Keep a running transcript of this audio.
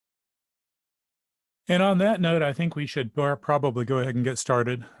And on that note, I think we should probably go ahead and get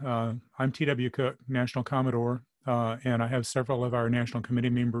started. I'm T.W. Cook, National Commodore, and I have several of our National Committee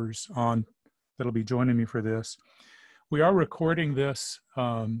members on that'll be joining me for this. We are recording this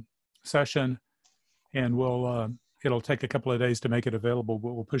session, and it'll take a couple of days to make it available,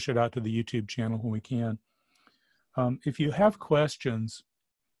 but we'll push it out to the YouTube channel when we can. If you have questions,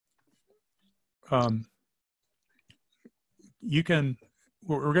 you can.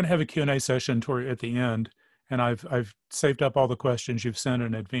 We're going to have a Q&A session at the end, and I've saved up all the questions you've sent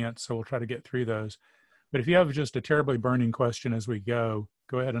in advance, so we'll try to get through those. But if you have just a terribly burning question as we go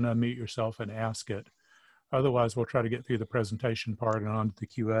ahead and unmute yourself and ask it. Otherwise, we'll try to get through the presentation part and on to the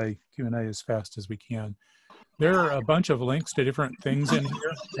Q&A as fast as we can. There are a bunch of links to different things in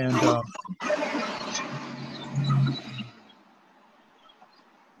here, and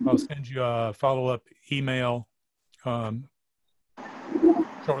I'll send you a follow-up email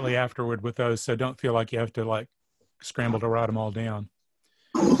shortly afterward with those, so don't feel like you have to scramble to write them all down.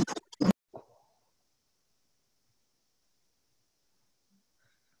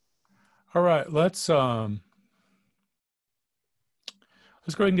 All right, let's go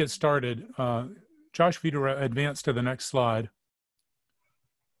ahead and get started. Josh, if you advance to the next slide.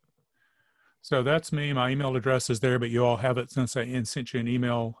 So that's me. My email address is there, but you all have it since I sent you an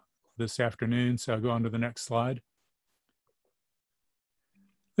email this afternoon. So I'll go on to the next slide.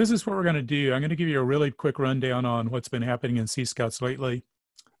 This is what we're going to do. I'm going to give you a really quick rundown on what's been happening in Sea Scouts lately.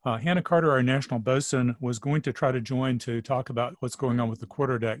 Hannah Carter, our national bosun, was going to try to join to talk about what's going on with the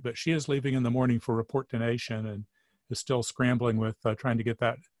quarterdeck, but she is leaving in the morning for Report to Nation and is still scrambling with trying to get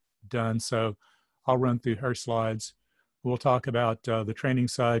that done. So I'll run through her slides. We'll talk about the training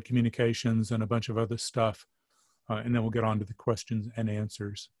side, communications, and a bunch of other stuff, and then we'll get on to the questions and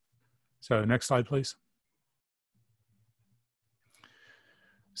answers. So next slide, please.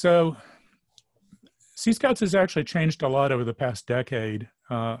 So Sea Scouts has actually changed a lot over the past decade.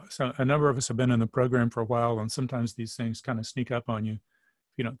 So a number of us have been in the program for a while, and sometimes these things kind of sneak up on you if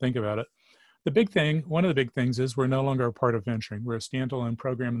you don't think about it. The big thing, one of the big things is we're no longer a part of venturing. We're a standalone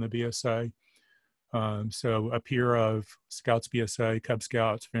program in the BSA. So a peer of Scouts BSA, Cub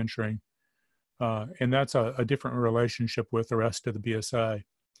Scouts, venturing. And that's a different relationship with the rest of the BSA.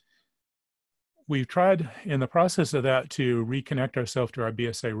 We've tried in the process of that to reconnect ourselves to our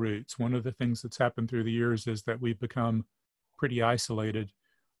BSA roots. One of the things that's happened through the years is that we've become pretty isolated,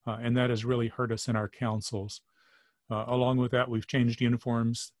 and that has really hurt us in our councils. Along with that, we've changed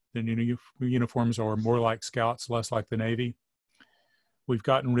uniforms. The new uniforms are more like Scouts, less like the Navy. We've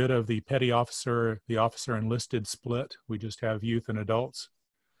gotten rid of the petty officer, the officer enlisted split. We just have youth and adults.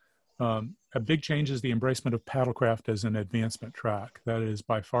 A big change is the embracement of paddlecraft as an advancement track. That is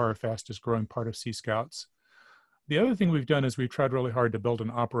by far our fastest growing part of Sea Scouts. The other thing we've done is we've tried really hard to build an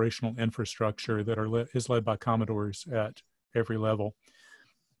operational infrastructure that is led by Commodores at every level.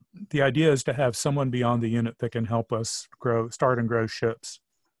 The idea is to have someone beyond the unit that can help us start and grow ships.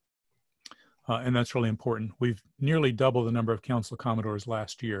 And that's really important. We've nearly doubled the number of Council Commodores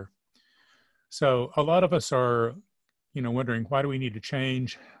last year. So a lot of us are, wondering, why do we need to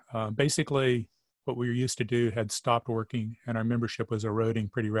change? Basically, what we used to do had stopped working, and our membership was eroding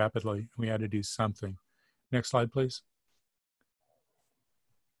pretty rapidly. We had to do something. Next slide, please.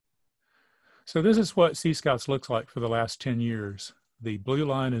 So this is what Sea Scouts looks like for the last 10 years. The blue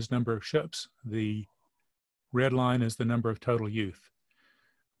line is number of ships. The red line is the number of total youth.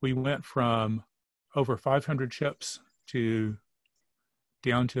 We went from over 500 ships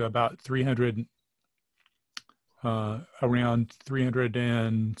down to about 300, around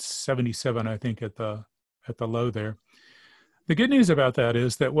 377, I think, at the low there. The good news about that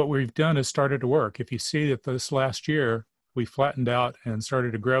is that what we've done has started to work. If you see that this last year, we flattened out and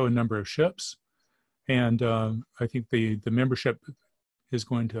started to grow in number of ships. And I think the membership is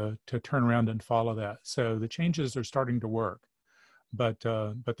going to turn around and follow that. So the changes are starting to work. But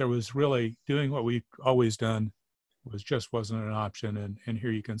there was really doing what we've always done wasn't an option. And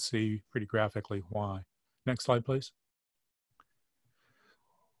here you can see pretty graphically why. Next slide, please.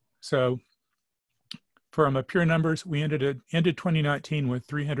 So from pure numbers, we ended 2019 with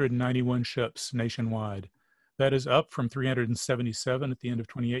 391 ships nationwide. That is up from 377 at the end of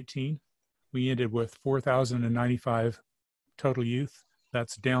 2018. We ended with 4,095 total youth.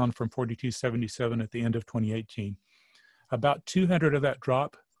 That's down from 4,277 at the end of 2018. About 200 of that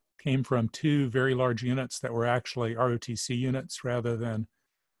drop came from two very large units that were actually ROTC units rather than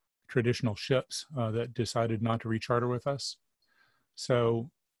traditional ships that decided not to recharter with us. So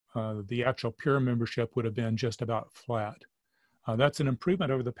the actual pure membership would have been just about flat. That's an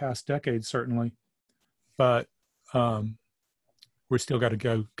improvement over the past decade, certainly, but we're still got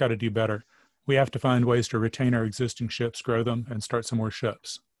to do better. we have to find ways to retain our existing ships, grow them, and start some more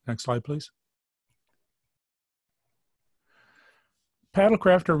ships. Next slide, please.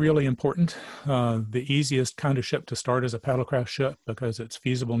 Paddlecraft are really important. The easiest kind of ship to start is a paddlecraft ship because it's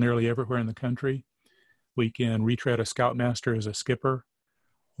feasible nearly everywhere in the country. We can retread a scoutmaster as a skipper.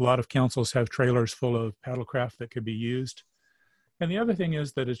 A lot of councils have trailers full of paddlecraft that could be used. And the other thing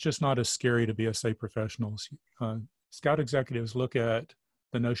is that it's just not as scary to BSA professionals. Scout executives look at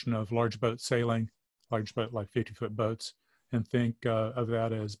the notion of large boat sailing, large boat like 50-foot boats, and think of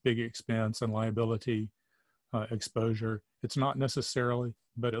that as big expense and liability, exposure. It's not necessarily,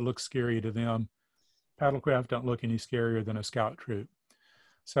 but it looks scary to them. Paddlecraft don't look any scarier than a scout troop.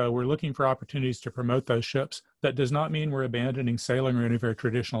 So we're looking for opportunities to promote those ships. That does not mean we're abandoning sailing or any of our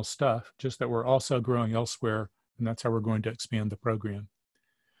traditional stuff, just that we're also growing elsewhere, and that's how we're going to expand the program.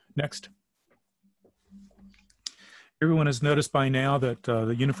 Next. Everyone has noticed by now that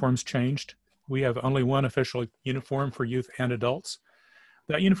the uniforms changed. We have only one official uniform for youth and adults.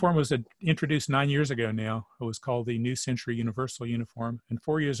 That uniform was introduced 9 years ago now. It was called the New Century Universal Uniform, and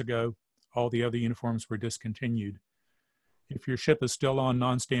 4 years ago, all the other uniforms were discontinued. If your ship is still on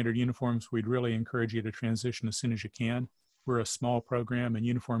non-standard uniforms, we'd really encourage you to transition as soon as you can. We're a small program, and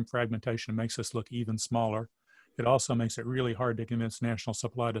uniform fragmentation makes us look even smaller. It also makes it really hard to convince National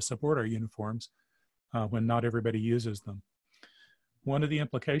Supply to support our uniforms when not everybody uses them. One of the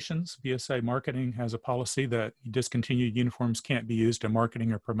implications, BSA marketing has a policy that discontinued uniforms can't be used in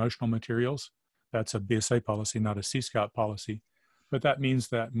marketing or promotional materials. That's a BSA policy, not a Sea Scout policy. But that means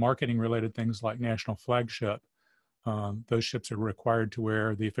that marketing related things like National Flagship, those ships are required to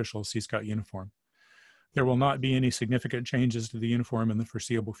wear the official Sea Scout uniform. There will not be any significant changes to the uniform in the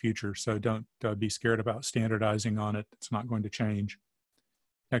foreseeable future, so don't be scared about standardizing on it. It's not going to change.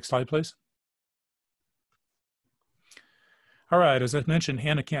 Next slide, please. All right, as I mentioned,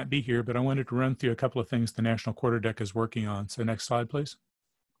 Hannah can't be here, but I wanted to run through a couple of things the National Quarterdeck is working on. So next slide, please.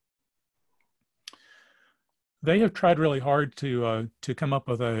 They have tried really hard to come up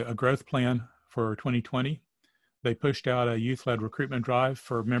with a growth plan for 2020. They pushed out a youth-led recruitment drive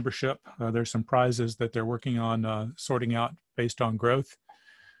for membership. There's some prizes that they're working on sorting out based on growth.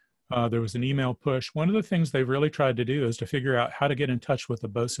 There was an email push. One of the things they've really tried to do is to figure out how to get in touch with the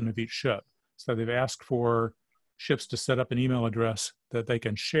bosun of each ship. So they've asked for ships to set up an email address that they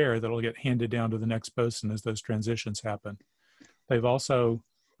can share that'll get handed down to the next bosun as those transitions happen. They've also,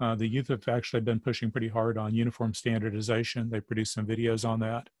 the youth have actually been pushing pretty hard on uniform standardization. They produced some videos on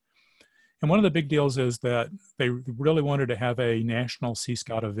that. And one of the big deals is that they really wanted to have a national Sea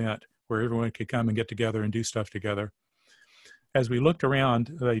Scout event where everyone could come and get together and do stuff together. As we looked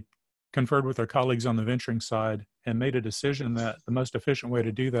around, they conferred with their colleagues on the venturing side and made a decision that the most efficient way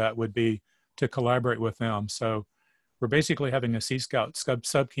to do that would be to collaborate with them. So we're basically having a Sea Scout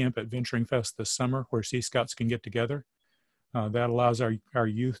sub camp at Venturing Fest this summer where Sea Scouts can get together. That allows our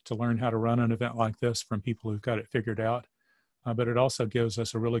youth to learn how to run an event like this from people who've got it figured out. But it also gives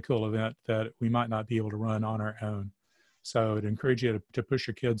us a really cool event that we might not be able to run on our own. So I'd encourage you to push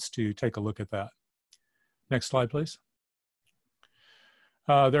your kids to take a look at that. Next slide, please.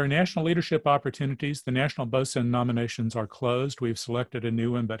 There are national leadership opportunities. The national bosun nominations are closed. We've selected a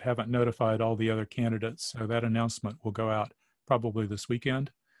new one, but haven't notified all the other candidates. So that announcement will go out probably this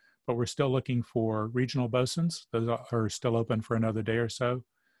weekend. But we're still looking for regional bosuns. Those are still open for another day or so.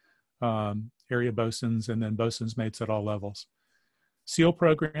 Area bosuns, and then bosuns mates at all levels. SEAL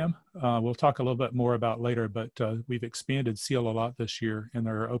program, we'll talk a little bit more about later, but we've expanded SEAL a lot this year, and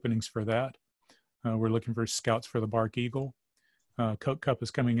there are openings for that. We're looking for scouts for the Bark Eagle. Coke Cup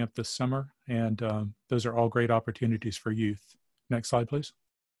is coming up this summer, and those are all great opportunities for youth. Next slide, please.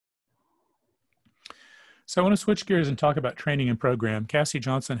 So I want to switch gears and talk about training and program. Cassie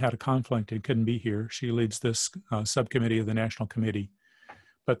Johnson had a conflict and couldn't be here. She leads this subcommittee of the National Committee.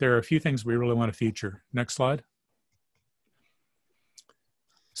 But there are a few things we really want to feature. Next slide.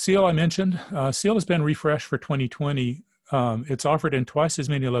 SEAL I mentioned. SEAL has been refreshed for 2020. It's offered in twice as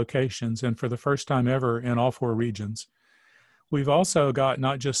many locations and for the first time ever in all 4 regions. We've also got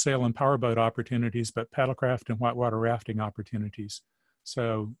not just sail and powerboat opportunities, but paddlecraft and whitewater rafting opportunities.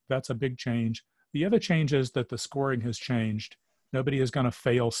 So that's a big change. The other change is that the scoring has changed. Nobody is going to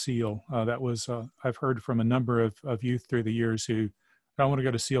fail SEAL. That was, I've heard from a number of youth through the years who don't want to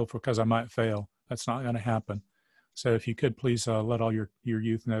go to SEAL because I might fail. That's not going to happen. So if you could please let all your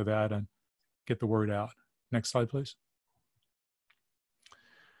youth know that and get the word out. Next slide, please.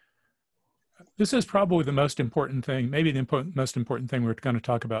 This is probably the most important thing, maybe the most important thing we're going to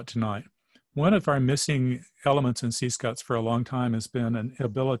talk about tonight. One of our missing elements in Sea Scouts for a long time has been an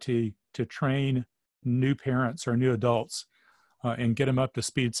ability to train new parents or new adults and get them up to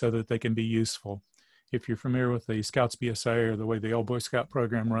speed so that they can be useful. If you're familiar with the Scouts BSA or the way the old Boy Scout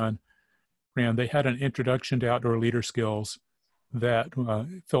program ran, they had an introduction to outdoor leader skills that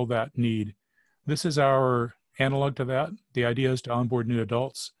filled that need. This is our analog to that. The idea is to onboard new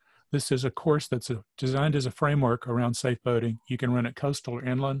adults. This is a course that's designed as a framework around safe boating. You can run it coastal or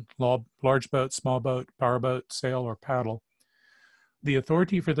inland, large boat, small boat, powerboat, sail, or paddle. The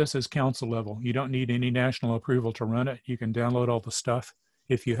authority for this is council level. You don't need any national approval to run it. You can download all the stuff.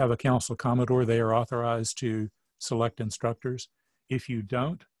 If you have a council commodore, they are authorized to select instructors. If you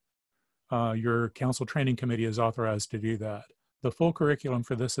don't, your council training committee is authorized to do that. The full curriculum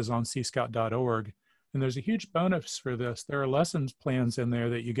for this is on cscout.org. And there's a huge bonus for this. There are lessons plans in there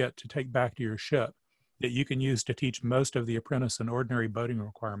that you get to take back to your ship that you can use to teach most of the apprentice and ordinary boating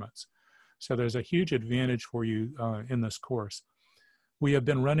requirements. So there's a huge advantage for you in this course. We have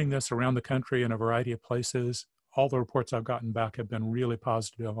been running this around the country in a variety of places. All the reports I've gotten back have been really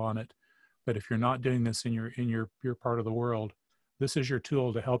positive on it. But if you're not doing this in your part of the world, this is your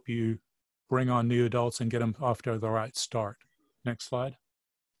tool to help you bring on new adults and get them off to the right start. Next slide.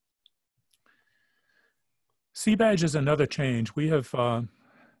 Sea Badge is another change. We have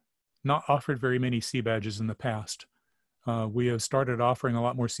not offered very many Sea Badges in the past. We have started offering a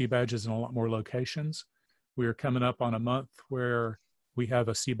lot more Sea Badges in a lot more locations. We are coming up on a month where we have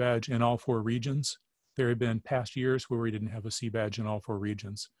a Sea Badge in all 4 regions. There have been past years where we didn't have a Sea Badge in all 4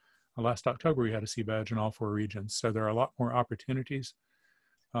 regions. Last October, we had a Sea Badge in all 4 regions. So there are a lot more opportunities.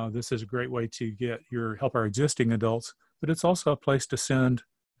 This is a great way to help our existing adults, but it's also a place to send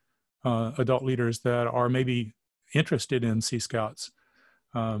adult leaders that are maybe interested in Sea Scouts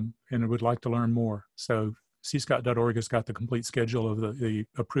and would like to learn more. So cscout.org has got the complete schedule of the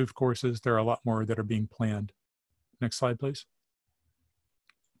approved courses. There are a lot more that are being planned. Next slide, please.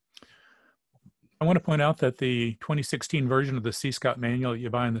 I want to point out that the 2016 version of the Sea Scout manual that you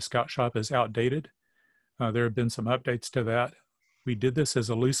buy in the Scout Shop is outdated. There have been some updates to that. We did this as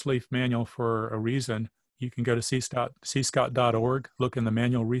a loose leaf manual for a reason. You can go to cscout.org, look in the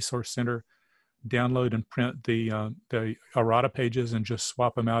Manual Resource Center, download and print the errata pages and just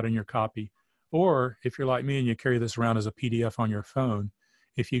swap them out in your copy. Or if you're like me and you carry this around as a PDF on your phone,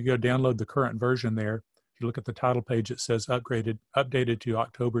 if you go download the current version there, if you look at the title page, it says updated to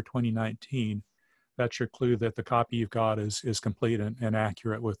October 2019. That's your clue that the copy you've got is complete and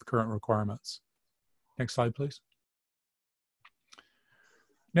accurate with current requirements. Next slide, please.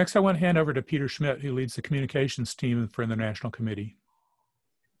 Next, I want to hand over to Peter Schmidt, who leads the communications team for the National Committee.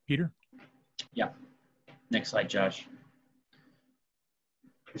 Peter? Yeah. Next slide, Josh.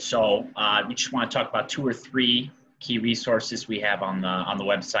 So we just want to talk about 2 or 3 key resources we have on the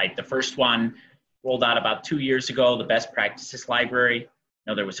website. The first one rolled out about 2 years ago, the Best Practices Library.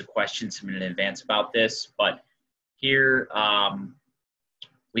 I know there was a question submitted in advance about this, but here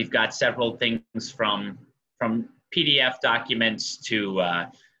we've got several things from PDF documents to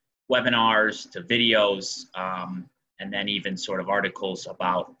webinars to videos, and then even sort of articles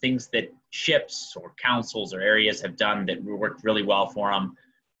about things that ships or councils or areas have done that worked really well for them.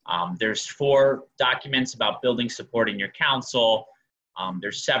 There's 4 documents about building support in your council.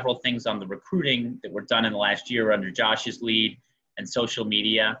 There's several things on the recruiting that were done in the last year under Josh's lead and social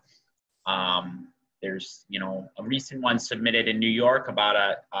media. There's, a recent one submitted in New York about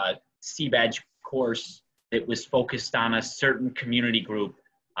a Sea Badge course that was focused on a certain community group,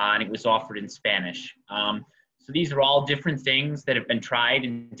 and it was offered in Spanish. So these are all different things that have been tried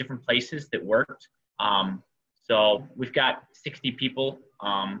in different places that worked. So we've got 60 people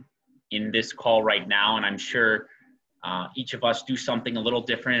in this call right now, and I'm sure each of us do something a little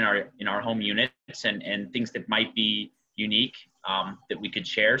different in our home units and things that might be unique that we could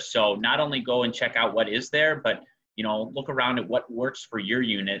share. So not only go and check out what is there, but look around at what works for your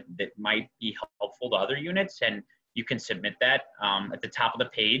unit that might be helpful to other units, and you can submit that. At the top of the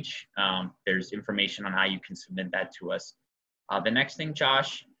page, there's information on how you can submit that to us. The next thing,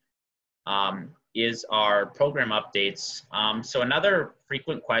 Josh, is our program updates. So another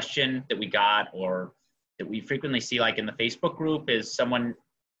frequent question that we got, or that we frequently see like in the Facebook group, is someone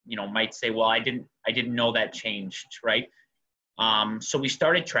might say, well, I didn't know that changed, right? So we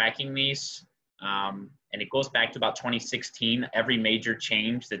started tracking these, and it goes back to about 2016. Every major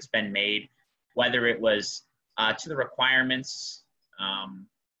change that's been made, whether it was to the requirements,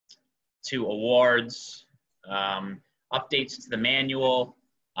 to awards, updates to the manual,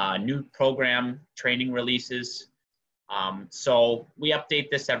 new program training releases. So we update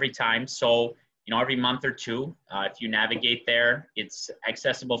this every time. So every month or 2, if you navigate there, it's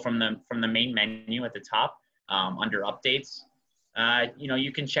accessible from the main menu at the top under updates.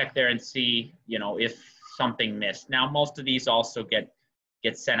 You can check there and see if something missed. Now, most of these also get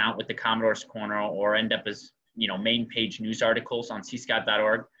sent out with the Commodore's Corner or end up as, main page news articles on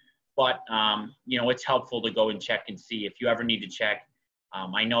cscout.org. But, it's helpful to go and check and see if you ever need to check.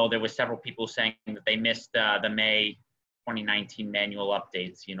 I know there were several people saying that they missed the May 2019 manual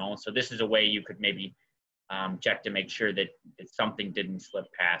updates, so this is a way you could maybe check to make sure that something didn't slip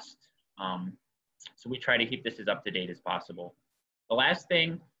past. So we try to keep this as up to date as possible. The last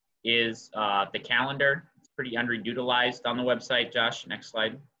thing is the calendar. It's pretty underutilized on the website. Josh, next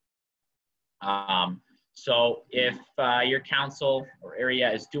slide. So if your council or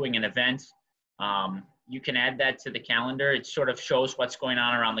area is doing an event, you can add that to the calendar. It sort of shows what's going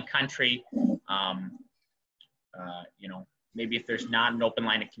on around the country. Maybe if there's not an open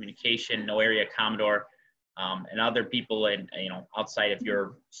line of communication, no area Commodore, and other people in, outside of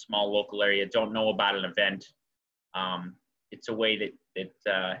your small local area don't know about an event, it's a way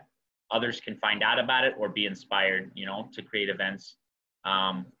that others can find out about it or be inspired, to create events,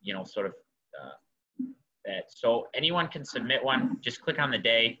 that. So anyone can submit one. Just click on the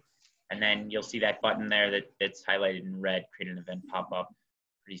day, and then you'll see that button there that's highlighted in red, create an event pop up.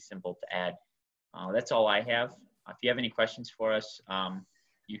 Pretty simple to add. That's all I have. If you have any questions for us,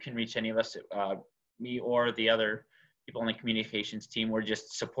 you can reach any of us, me or the other people on the communications team. We're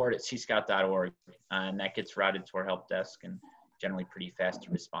just support@cscout.org, and that gets routed to our help desk and generally pretty fast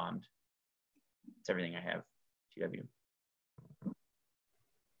to respond. That's everything I have. GW.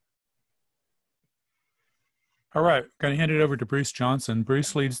 All right, going to hand it over to Bruce Johnson.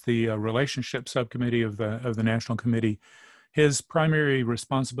 Bruce leads the relationship subcommittee of the National Committee. His primary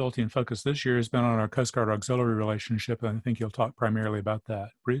responsibility and focus this year has been on our Coast Guard auxiliary relationship, and I think he'll talk primarily about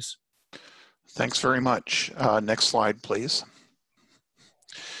that. Bruce? Thanks very much. Next slide, please.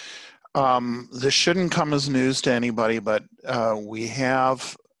 This shouldn't come as news to anybody, but we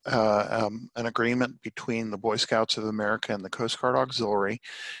have an agreement between the Boy Scouts of America and the Coast Guard Auxiliary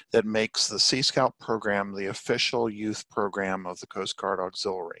that makes the Sea Scout program the official youth program of the Coast Guard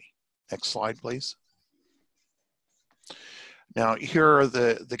Auxiliary. Next slide, please. Now, here are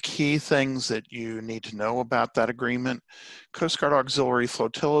the key things that you need to know about that agreement. Coast Guard Auxiliary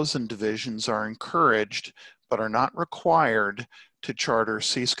flotillas and divisions are encouraged, but are not required to charter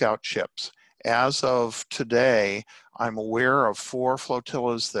Sea Scout ships. As of today, I'm aware of 4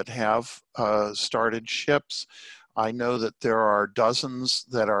 flotillas that have started ships. I know that there are dozens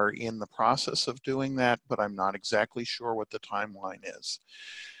that are in the process of doing that, but I'm not exactly sure what the timeline is.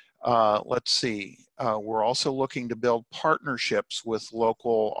 Let's see, we're also looking to build partnerships with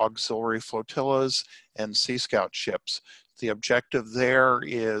local auxiliary flotillas and Sea Scout ships. The objective there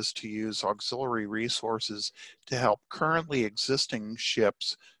is to use auxiliary resources to help currently existing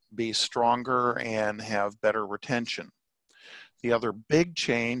ships be stronger and have better retention. The other big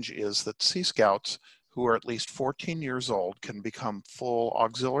change is that Sea Scouts who are at least 14 years old can become full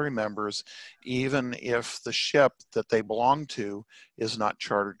auxiliary members even if the ship that they belong to is not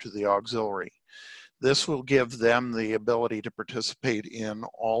chartered to the auxiliary. This will give them the ability to participate in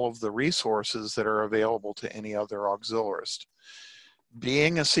all of the resources that are available to any other auxiliarist.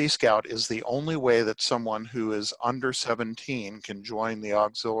 Being a Sea Scout is the only way that someone who is under 17 can join the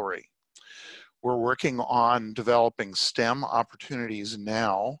auxiliary. We're working on developing STEM opportunities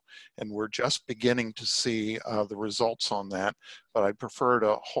now, and we're just beginning to see the results on that, but I'd prefer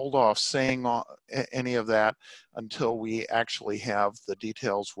to hold off saying any of that until we actually have the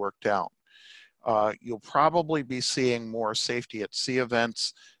details worked out. You'll probably be seeing more safety at sea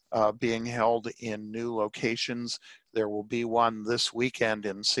events being held in new locations. There will be one this weekend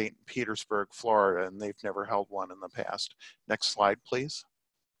in St. Petersburg, Florida, and they've never held one in the past. Next slide, please.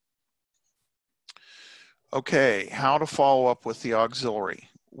 Okay, how to follow up with the auxiliary?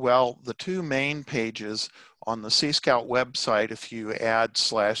 Well, the 2 main pages on the Sea Scout website, if you add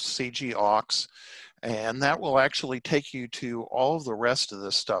 /CGAux, and that will actually take you to all of the rest of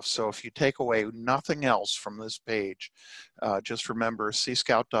this stuff. So if you take away nothing else from this page, just remember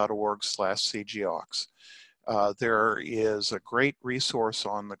seascout.org/CGAux. There is a great resource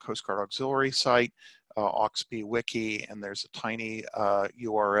on the Coast Guard Auxiliary site, AUXB Wiki, and there's a tiny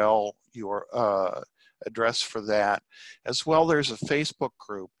URL address for that. As well, there's a Facebook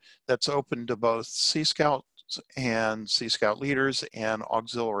group that's open to both Sea Scouts and Sea Scout leaders and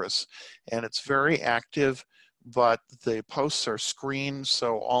auxiliarists. And it's very active, but the posts are screened,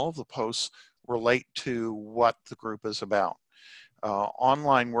 so all of the posts relate to what the group is about.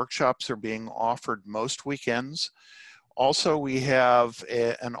 Online workshops are being offered most weekends. Also, we have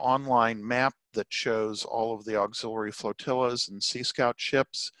an online map that shows all of the auxiliary flotillas and Sea Scout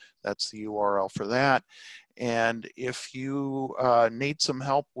ships. That's the URL for that. And if you need some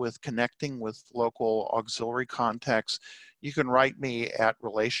help with connecting with local auxiliary contacts, you can write me at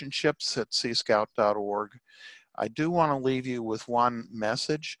relationships@seascout.org. I do want to leave you with one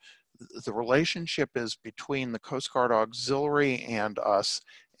message. The relationship is between the Coast Guard Auxiliary and us,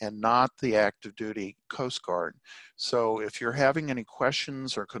 and not the active duty Coast Guard. So if you're having any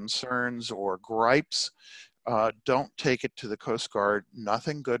questions or concerns or gripes, don't take it to the Coast Guard.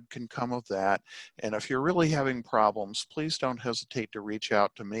 Nothing good can come of that. And if you're really having problems, please don't hesitate to reach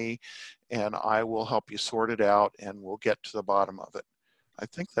out to me, and I will help you sort it out, and we'll get to the bottom of it. I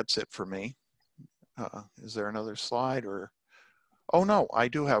think that's it for me. Is there another slide or? Oh no, I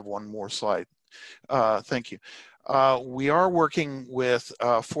do have one more slide. Thank you. We are working with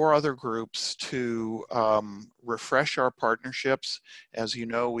 4 other groups to refresh our partnerships. As you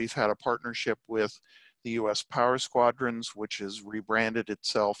know, we've had a partnership with the U.S. Power Squadrons, which has rebranded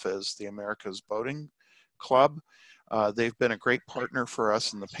itself as the America's Boating Club. They've been a great partner for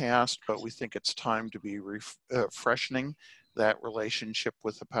us in the past, but we think it's time to be freshening that relationship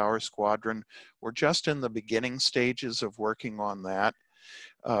with the Power Squadron. We're just in the beginning stages of working on that.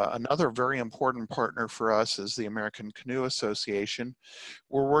 Another very important partner for us is the American Canoe Association.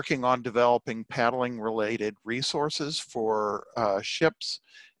 We're working on developing paddling related resources for ships,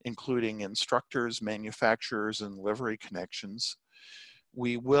 including instructors, manufacturers, and livery connections.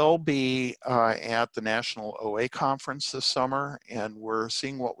 We will be at the National OA Conference this summer, and we're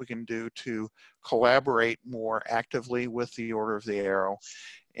seeing what we can do to collaborate more actively with the Order of the Arrow.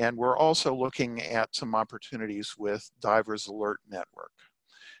 And we're also looking at some opportunities with Divers Alert Network.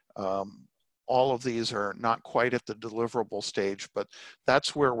 All of these are not quite at the deliverable stage, but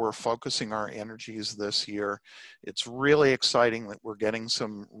that's where we're focusing our energies this year. It's really exciting that we're getting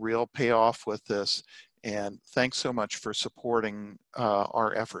some real payoff with this. And thanks so much for supporting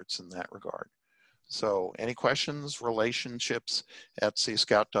our efforts in that regard. So any questions,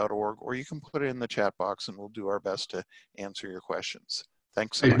 relationships@seascout.org, or you can put it in the chat box and we'll do our best to answer your questions.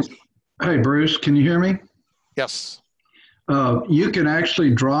 Thanks so much. Hey, Bruce, can you hear me? Yes. You can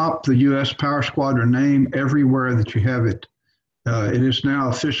actually drop the U.S. Power Squadron name everywhere that you have it. It is now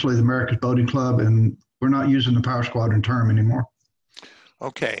officially the America's Boating Club, and we're not using the Power Squadron term anymore.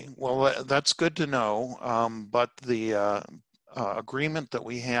 Okay, well, that's good to know, but the agreement that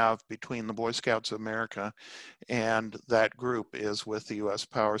we have between the Boy Scouts of America and that group is with the U.S.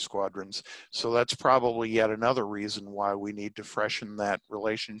 Power Squadrons. So that's probably yet another reason why we need to freshen that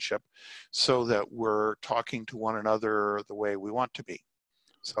relationship so that we're talking to one another the way we want to be.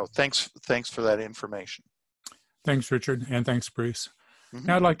 So thanks for that information. Thanks, Richard, and thanks, Bruce.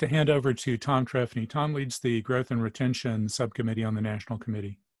 Now I'd like to hand over to Tom Trefny. Tom leads the Growth and Retention Subcommittee on the National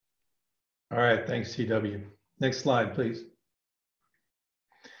Committee. All right, thanks, TW. Next slide, please.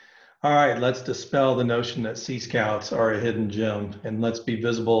 All right, let's dispel the notion that Sea Scouts are a hidden gem, and let's be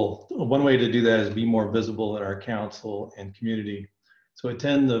visible. One way to do that is be more visible in our council and community. So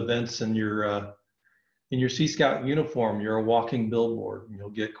attend the events in your Sea Scout uniform. You're a walking billboard, and you'll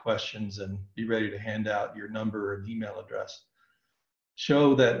get questions and be ready to hand out your number and email address.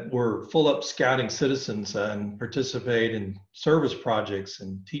 Show that we're full up scouting citizens and participate in service projects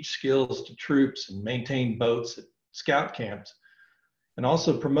and teach skills to troops and maintain boats at scout camps. And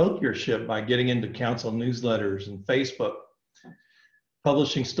also promote your ship by getting into council newsletters and Facebook,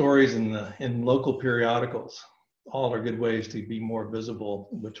 publishing stories in local periodicals. All are good ways to be more visible,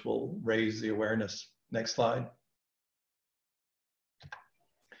 which will raise the awareness. Next slide.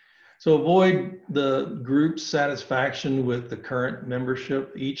 So avoid the group's satisfaction with the current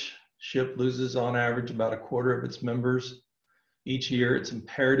membership. Each ship loses on average about 1/4 of its members each year. It's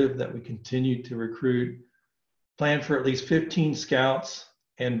imperative that we continue to recruit, plan for at least 15 scouts,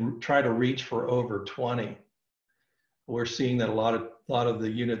 and try to reach for over 20. We're seeing that a lot of the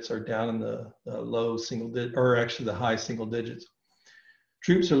units are down in the low single digit, or actually the high single digits.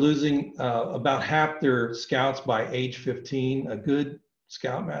 Troops are losing about half their scouts by age 15. A good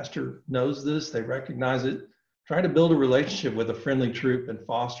Scoutmaster knows this, they recognize it. Try to build a relationship with a friendly troop and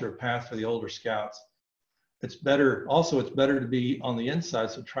foster a path for the older scouts. It's better to be on the inside,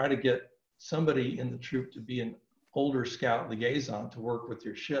 so try to get somebody in the troop to be an older scout liaison to work with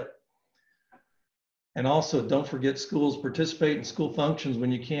your ship. And also don't forget schools, participate in school functions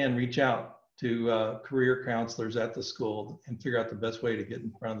when you can. Reach out to career counselors at the school and figure out the best way to get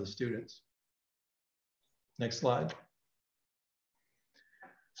in front of the students. Next slide.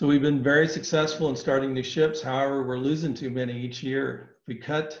 So we've been very successful in starting new ships. However, we're losing too many each year. If we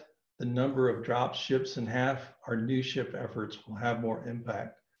cut the number of dropped ships in half, our new ship efforts will have more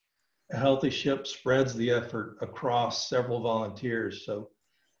impact. A healthy ship spreads the effort across several volunteers. So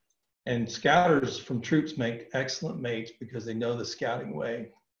And scouters from troops make excellent mates because they know the scouting way.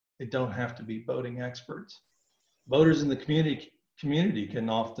 They don't have to be boating experts. Voters in the community can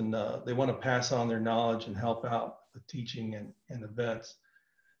often, they want to pass on their knowledge and help out with teaching and events.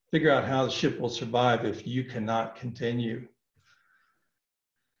 Figure out how the ship will survive if you cannot continue.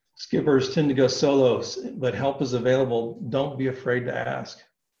 Skippers tend to go solo, but help is available. Don't be afraid to ask.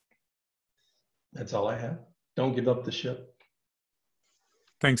 That's all I have. Don't give up the ship.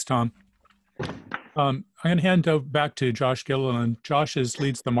 Thanks, Tom. I'm going to hand over back to Josh Gilliland. Josh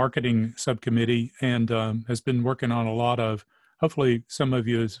leads the marketing subcommittee and has been working on a lot of, hopefully some of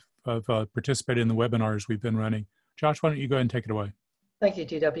you have participated in the webinars we've been running. Josh, why don't you go ahead and take it away? Thank you,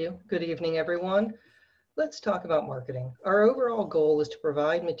 TW. Good evening, everyone. Let's talk about marketing. Our overall goal is to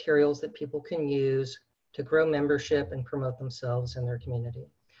provide materials that people can use to grow membership and promote themselves in their community.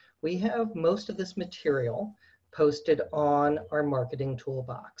 We have most of this material posted on our marketing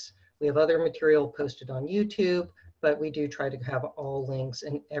toolbox. We have other material posted on YouTube, but we do try to have all links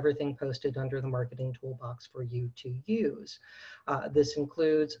and everything posted under the marketing toolbox for you to use. This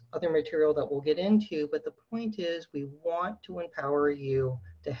includes other material that we'll get into, but the point is we want to empower you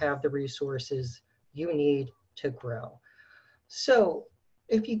to have the resources you need to grow. So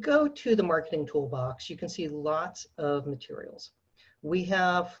if you go to the marketing toolbox, you can see lots of materials. We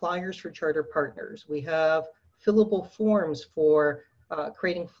have flyers for charter partners. We have fillable forms for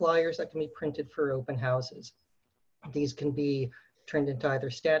creating flyers that can be printed for open houses. These can be turned into either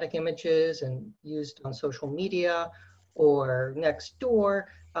static images and used on social media or next door.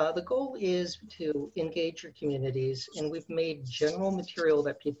 The goal is to engage your communities, and we've made general material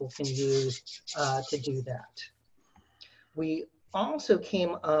that people can use to do that. We also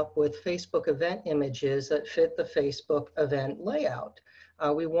came up with Facebook event images that fit the Facebook event layout.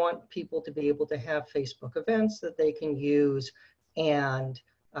 We want people to be able to have Facebook events that they can use and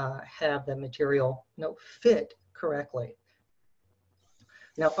have the material fit correctly.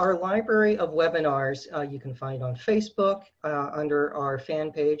 Now, our library of webinars you can find on Facebook under our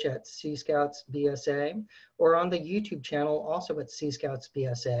fan page at Sea Scouts BSA, or on the YouTube channel also at Sea Scouts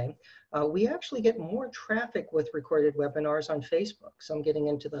BSA. We actually get more traffic with recorded webinars on Facebook. So I'm getting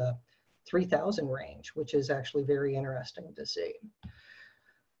into the 3,000 range, which is actually very interesting to see.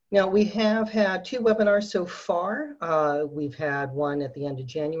 Now, we have had 2 webinars so far. We've had one at the end of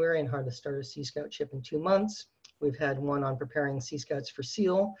January on how to start a Sea Scout ship in 2 months. We've had one on preparing Sea Scouts for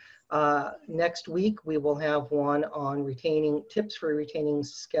SEAL. Next week, we will have one on tips for retaining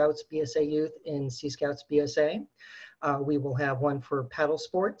Scouts BSA youth in Sea Scouts BSA. We will have one for paddle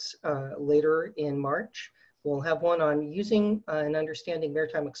sports later in March. We'll have one on using and understanding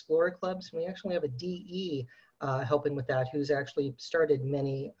maritime explorer clubs. We actually have a DE helping with that, who's actually started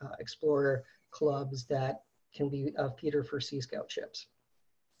many explorer clubs that can be a feeder for Sea Scout ships.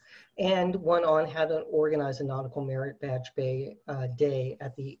 And one on how to organize a Nautical Merit Badge Day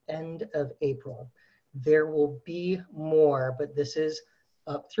at the end of April. There will be more, but this is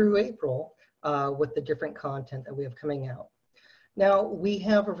up through April with the different content that we have coming out. Now, we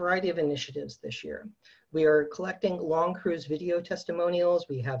have a variety of initiatives this year. We are collecting long cruise video testimonials.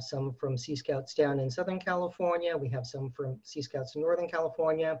 We have some from Sea Scouts down in Southern California. We have some from Sea Scouts in Northern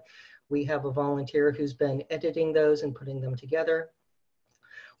California. We have a volunteer who's been editing those and putting them together.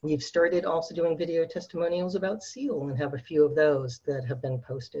 We've started also doing video testimonials about SEAL and have a few of those that have been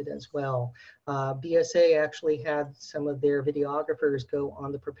posted as well. BSA actually had some of their videographers go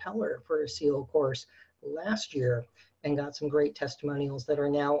on the propeller for a SEAL course last year and got some great testimonials that are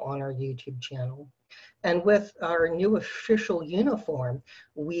now on our YouTube channel. And with our new official uniform,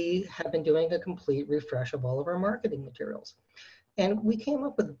 we have been doing a complete refresh of all of our marketing materials. And we came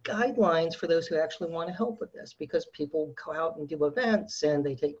up with guidelines for those who actually want to help with this, because people go out and do events and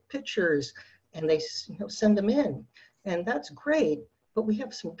they take pictures and they send them in. And that's great, but we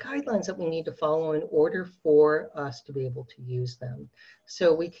have some guidelines that we need to follow in order for us to be able to use them.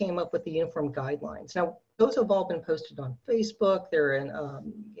 So we came up with the uniform guidelines. Now, those have all been posted on Facebook. They're in,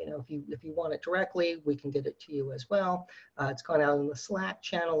 if you want it directly, we can get it to you as well. It's gone out in the Slack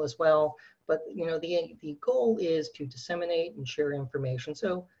channel as well. But the goal is to disseminate and share information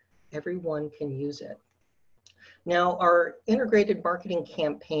so everyone can use it. Now, our integrated marketing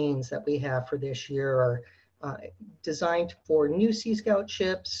campaigns that we have for this year are designed for new Sea Scout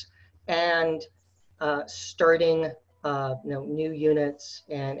ships and starting new units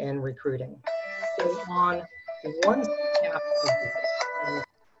and recruiting. So on one half of this,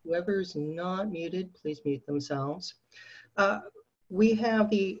 whoever's not muted, please mute themselves. We have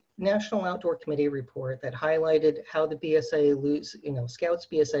the National Outdoor Committee report that highlighted how the BSA Scouts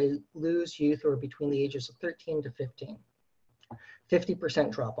BSA lose youth who are between the ages of 13 to 15.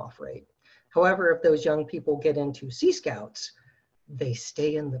 50% drop-off rate. However, if those young people get into Sea Scouts, they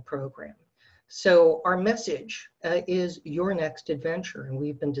stay in the program. So our message is your next adventure. And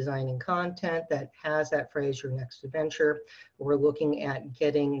we've been designing content that has that phrase, your next adventure. We're looking at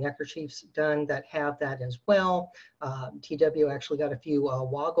getting neckerchiefs done that have that as well. TW actually got a few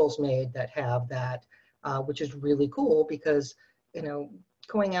woggles made that have that, which is really cool because, you know,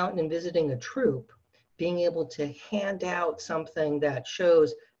 going out and visiting a troop, being able to hand out something that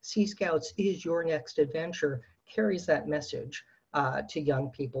shows Sea Scouts is your next adventure carries that message to young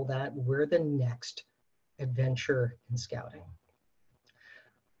people that we're the next adventure in scouting.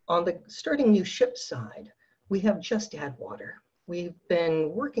 On the starting new ship side, we have Just Add Water. We've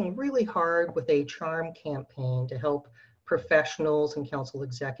been working really hard with a charm campaign to help professionals and council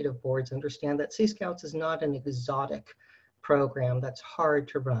executive boards understand that Sea Scouts is not an exotic program that's hard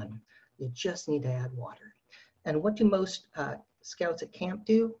to run. You just need to add water. And what do most scouts at camp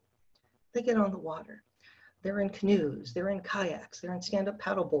do? They get on the water. They're in canoes, they're in kayaks, they're in stand-up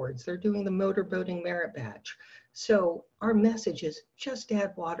paddle boards, they're doing the motorboating merit badge. So our message is just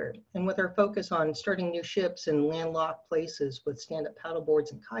add water. And with our focus on starting new ships in landlocked places with stand-up paddle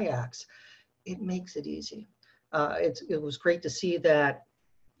boards and kayaks, it makes it easy. It was great to see that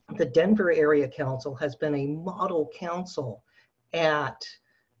the Denver Area Council has been a model council at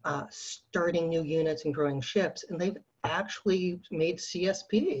starting new units and growing ships, and they've actually made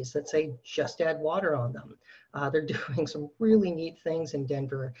CSPs that say just add water on them. They're doing some really neat things in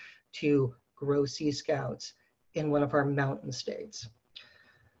Denver to grow Sea Scouts in one of our mountain states.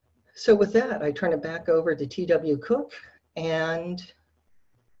 So with that, I turn it back over to TW Cook and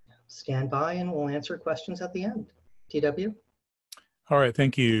stand by and we'll answer questions at the end. TW? All right,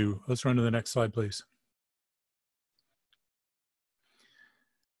 thank you. Let's run to the next slide, please.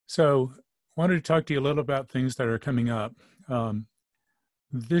 So I wanted to talk to you a little about things that are coming up.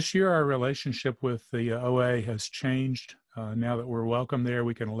 This year, our relationship with the OA has changed. Now that we're welcome there,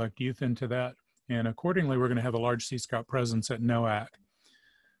 we can elect youth into that. And accordingly, we're going to have a large Sea Scout presence at NOAC.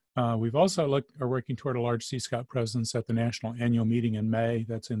 We've also are working toward a large Sea Scout presence at the National Annual Meeting in May.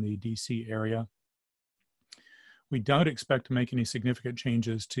 That's in the DC area. We don't expect to make any significant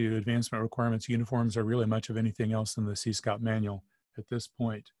changes to advancement requirements, uniforms, or really much of anything else in the Sea Scout manual at this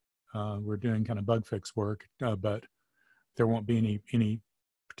point. We're doing kind of bug fix work, but there won't be any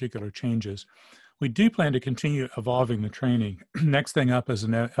particular changes. We do plan to continue evolving the training. Next thing up is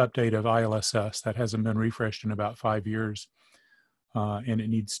an update of ILSS that hasn't been refreshed in about 5 years, and it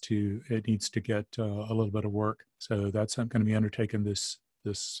needs to get a little bit of work. So that's going to be undertaken this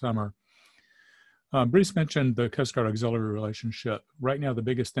summer. Bruce mentioned the Coast Guard Auxiliary relationship. Right now, the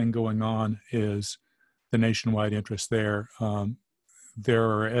biggest thing going on is the nationwide interest there. There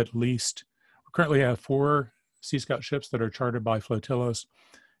are at least, we currently have 4 Sea Scout ships that are chartered by flotillas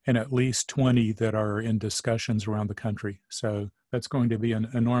and at least 20 that are in discussions around the country. So that's going to be an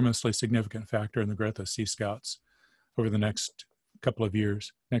enormously significant factor in the growth of Sea Scouts over the next couple of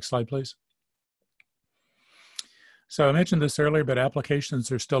years. Next slide, please. So I mentioned this earlier, but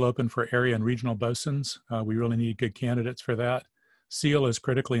applications are still open for area and regional bosuns. We really need good candidates for that. SEAL is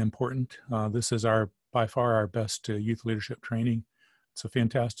critically important. This is by far our best youth leadership training. It's a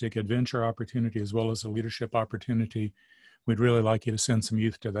fantastic adventure opportunity as well as a leadership opportunity. We'd really like you to send some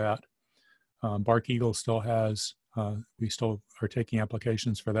youth to that. Bark Eagle still has, we still are taking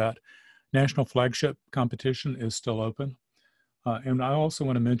applications for that. National Flagship Competition is still open. And I also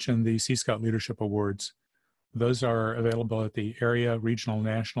want to mention the Sea Scout Leadership Awards. Those are available at the area, regional,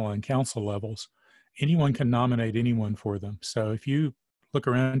 national, and council levels. Anyone can nominate anyone for them. So if you look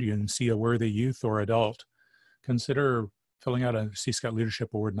around you and see a worthy youth or adult, consider filling out a Sea Scout Leadership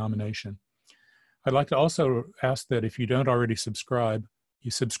Award nomination. I'd like to also ask that if you don't already subscribe,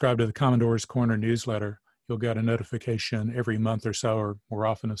 you subscribe to the Commodore's Corner newsletter. You'll get a notification every month or so, or more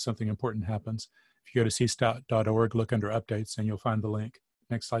often if something important happens. If you go to seascout.org, look under updates, and you'll find the link.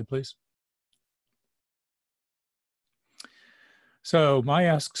 Next slide, please. So my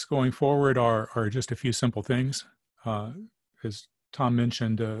asks going forward are just a few simple things. As Tom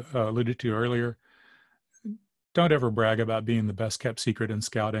mentioned, alluded to earlier, don't ever brag about being the best kept secret in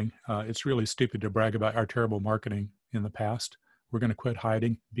scouting. It's really stupid to brag about our terrible marketing in the past. We're going to quit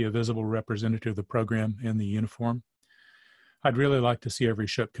hiding, be a visible representative of the program in the uniform. I'd really like to see every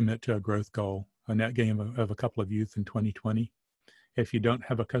ship commit to a growth goal, a net gain of a couple of youth in 2020. If you don't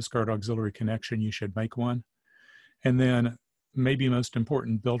have a Coast Guard auxiliary connection, you should make one. And then maybe most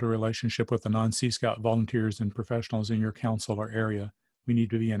important, build a relationship with the non-Sea Scout volunteers and professionals in your council or area. We need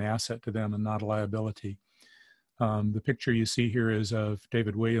to be an asset to them and not a liability. The picture you see here is of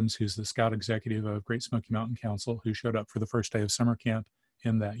David Williams, who's the Scout Executive of Great Smoky Mountain Council, who showed up for the first day of summer camp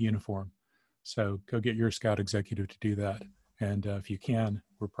in that uniform. So go get your Scout Executive to do that. And if you can,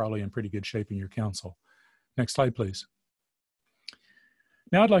 we're probably in pretty good shape in your council. Next slide, please.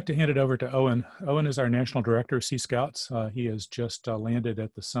 Now I'd like to hand it over to Owen. Owen is our National Director of Sea Scouts. He has just landed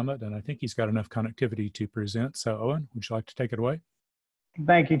at the summit, and I think he's got enough connectivity to present. So Owen, would you like to take it away?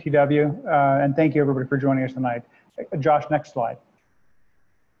 Thank you, TW, and thank you everybody for joining us tonight. Josh, next slide.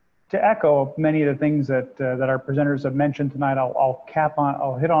 To echo many of the things that that our presenters have mentioned tonight,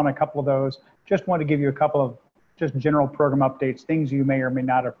 I'll hit on a couple of those. Just want to give you a couple of just general program updates, things you may or may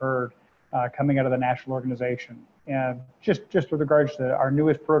not have heard coming out of the national organization. And just with regards to our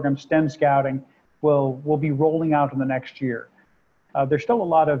newest program, STEM Scouting, will be rolling out in the next year. There's still a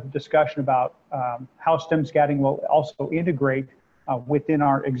lot of discussion about how STEM Scouting will also integrate within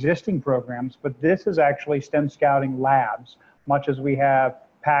our existing programs, but this is actually STEM Scouting labs, much as we have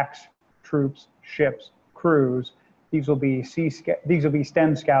packs, troops, ships, crews. These will be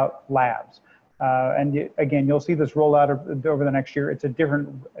STEM Scout labs. And again, you'll see this roll out over the next year. It's a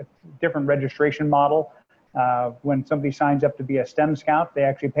different registration model. When somebody signs up to be a STEM Scout, they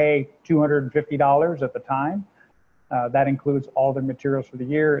actually pay $250 at the time. That includes all their materials for the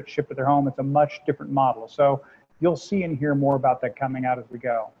year. It's shipped to their home. It's a much different model. So you'll see and hear more about that coming out as we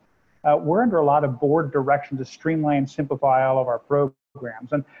go. We're under a lot of board direction to streamline and simplify all of our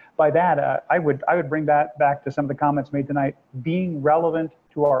programs. And by that, I would bring that back to some of the comments made tonight. Being relevant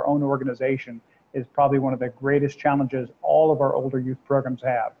to our own organization is probably one of the greatest challenges all of our older youth programs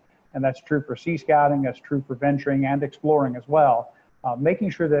have. And that's true for Sea Scouting, that's true for venturing and exploring as well. Making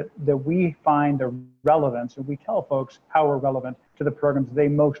sure that we find the relevance and we tell folks how we're relevant to the programs they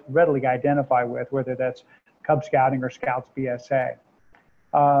most readily identify with, whether that's Cub Scouting or Scouts BSA.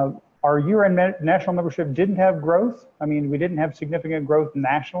 Our year-end national membership didn't have growth. I mean, we didn't have significant growth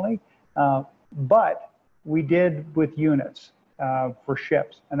nationally, but we did with units for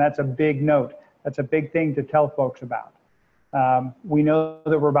ships, and that's a big note. That's a big thing to tell folks about. We know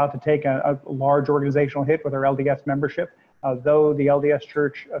that we're about to take a large organizational hit with our LDS membership. Though the LDS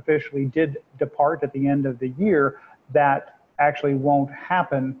Church officially did depart at the end of the year, that actually won't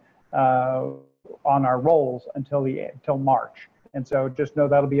happen on our rolls until March. And so just know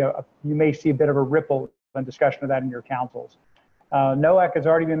that'll be you may see a bit of a ripple and discussion of that in your councils. NOAC has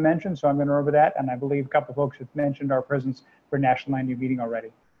already been mentioned, so I'm going to over that, and I believe a couple of folks have mentioned our presence for National Land Use meeting already.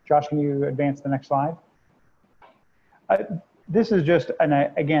 Josh, can you advance the next slide? This is just, and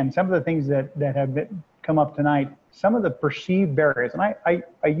again, some of the things that have come up tonight, some of the perceived barriers, and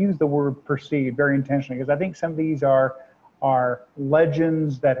I use the word perceived very intentionally because I think some of these are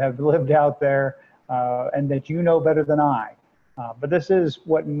legends that have lived out there and that you know better than I. But this is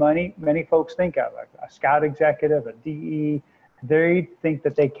what many folks think of, a Scout executive, a DE. They think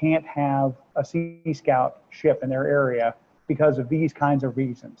that they can't have a Sea Scout ship in their area because of these kinds of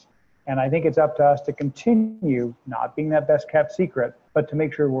reasons. And I think it's up to us to continue not being that best kept secret, but to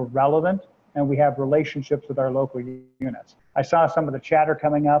make sure we're relevant and we have relationships with our local units. I saw some of the chatter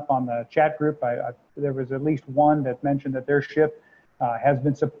coming up on the chat group. There was at least one that mentioned that their ship has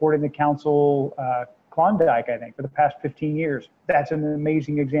been supporting the council Klondike, I think, for the past 15 years. That's an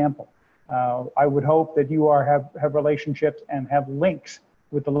amazing example. I would hope that you have relationships and have links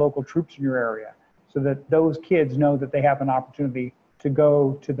with the local troops in your area so that those kids know that they have an opportunity to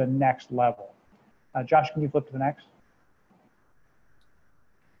go to the next level. Josh, can you flip to the next?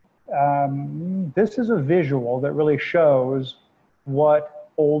 This is a visual that really shows what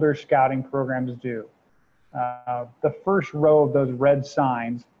older scouting programs do. The first row of those red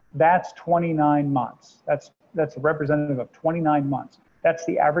signs, that's 29 months. That's a representative of 29 months. That's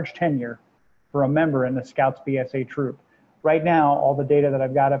the average tenure for a member in the Scouts BSA troop. Right now, all the data that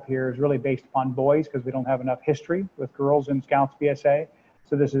I've got up here is really based upon boys because we don't have enough history with girls in Scouts BSA.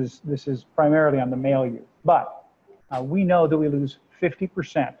 So this is primarily on the male youth. But we know that we lose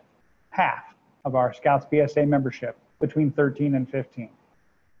 50%, half of our Scouts BSA membership between 13 and 15.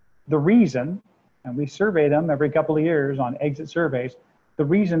 The reason, and we survey them every couple of years on exit surveys, the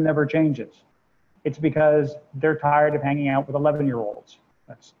reason never changes. It's because they're tired of hanging out with 11-year-olds.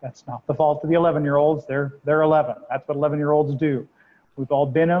 That's not the fault of the 11-year-olds. They're 11. That's what 11-year-olds do. We've all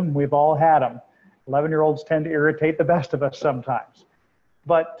been them. We've all had them. 11-year-olds tend to irritate the best of us sometimes.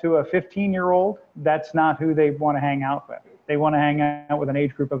 But to a 15-year-old, that's not who they want to hang out with. They want to hang out with an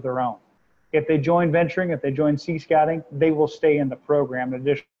age group of their own. If they join venturing, if they join Sea Scouting, they will stay in the program an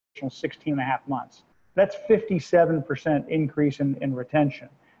additional 16 and a half months. That's 57% increase in retention.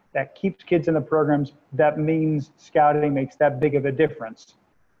 That keeps kids in the programs. That means scouting makes that big of a difference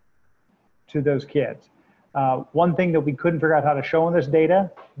to those kids. One thing that we couldn't figure out how to show in this data,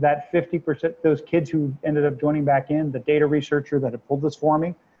 that 50%, those kids who ended up joining back in, the data researcher that had pulled this for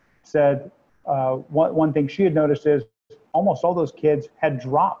me said one thing she had noticed is almost all those kids had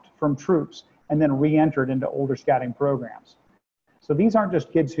dropped from troops and then re-entered into older scouting programs. So these aren't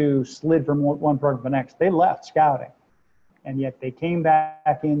just kids who slid from one program to the next, they left scouting. And yet they came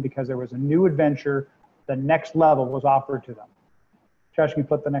back in because there was a new adventure, the next level was offered to them. Josh, can you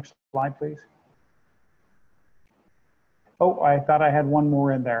put the next slide, please? Oh, I thought I had one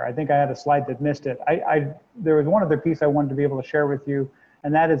more in there. I think I had a slide that missed it. There was one other piece I wanted to be able to share with you,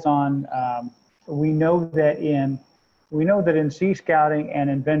 and that is on, we know that in Sea Scouting and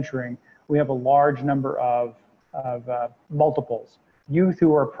in venturing, we have a large number of multiples, youth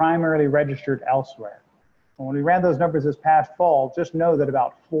who are primarily registered elsewhere. And when we ran those numbers this past fall, just know that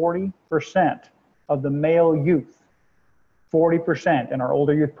about 40% of the male youth, 40% in our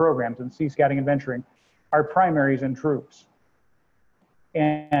older youth programs in Sea Scouting and venturing, are primaries and troops.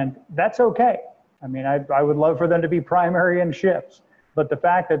 And that's okay. I mean, I would love for them to be primary in ships, but the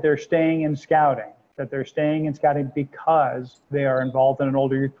fact that they're staying in scouting, because they are involved in an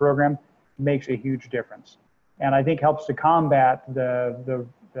older youth program makes a huge difference. And I think helps to combat the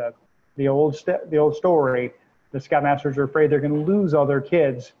old story. The Scoutmasters are afraid they're going to lose all their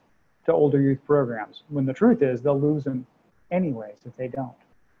kids to older youth programs, when the truth is they'll lose them anyways if they don't.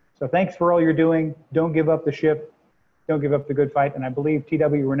 So thanks for all you're doing. Don't give up the ship. Don't give up the good fight. And I believe,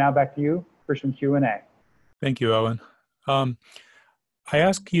 TW, we're now back to you for some Q&A. Thank you, Owen. I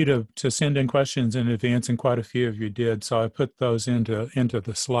asked you to send in questions in advance, and quite a few of you did. So I put those into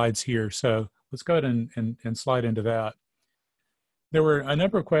the slides here. So let's go ahead and slide into that. There were a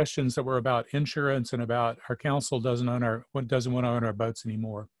number of questions that were about insurance and about our council doesn't want to own our boats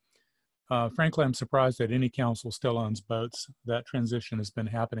anymore. Frankly, I'm surprised that any council still owns boats. That transition has been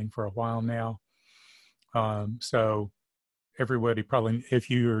happening for a while now. So everybody probably, if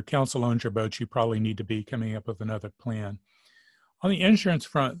your council owns your boats, you probably need to be coming up with another plan. On the insurance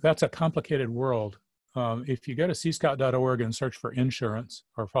front, that's a complicated world. If you go to seascout.org and search for insurance,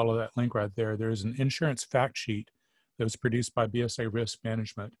 or follow that link right there, there's an insurance fact sheet that was produced by BSA Risk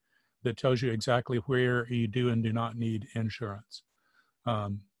Management that tells you exactly where you do and do not need insurance.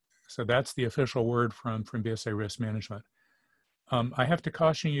 So that's the official word from BSA Risk Management. I have to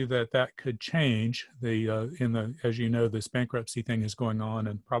caution you that could change. As you know, this bankruptcy thing is going on,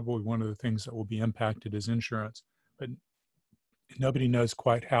 and probably one of the things that will be impacted is insurance, but nobody knows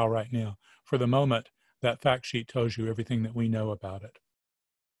quite how right now. For the moment, that fact sheet tells you everything that we know about it.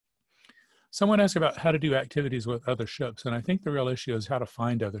 Someone asked about how to do activities with other ships, and I think the real issue is how to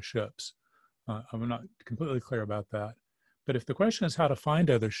find other ships. I'm not completely clear about that. But if the question is how to find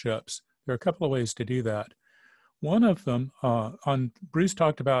other ships, there are a couple of ways to do that. One of them, Bruce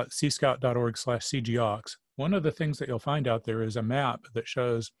talked about seascout.org/cgox. One of the things that you'll find out there is a map that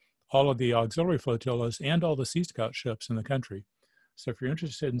shows all of the auxiliary flotillas and all the Sea Scout ships in the country. So if you're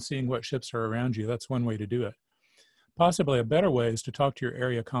interested in seeing what ships are around you, that's one way to do it. Possibly a better way is to talk to your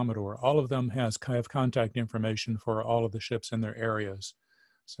area commodore. All of them have contact information for all of the ships in their areas.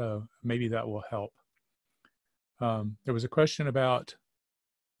 So maybe that will help. There was a question about,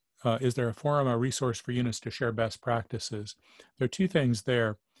 is there a forum or resource for units to share best practices? There are two things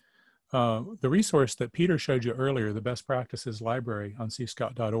there. The resource that Peter showed you earlier, the best practices library on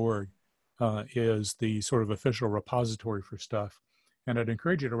seascout.org, is the sort of official repository for stuff. And I'd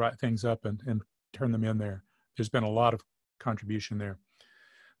encourage you to write things up and turn them in there. There's been a lot of contribution there.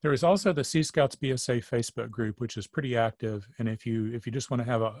 There is also the Sea Scouts BSA Facebook group, which is pretty active. And if you just want to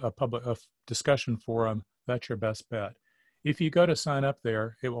have a public discussion forum, that's your best bet. If you go to sign up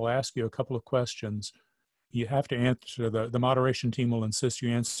there, it will ask you a couple of questions. You have to answer, the moderation team will insist you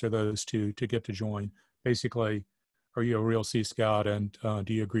answer those to get to join. Basically, are you a real Sea Scout, and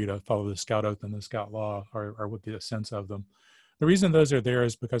do you agree to follow the Scout Oath and the Scout Law, or what the sense of them? The reason those are there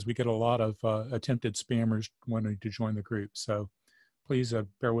is because we get a lot of attempted spammers wanting to join the group. So please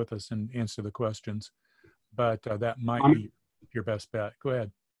bear with us and answer the questions. But that might be your best bet. Go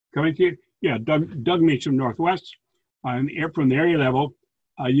ahead. Coming to you. Yeah, Doug Meacham, Northwest. From the area level,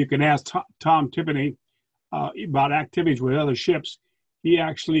 you can ask Tom Tiffany about activities with other ships. He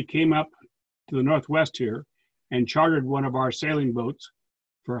actually came up to the Northwest here and chartered one of our sailing boats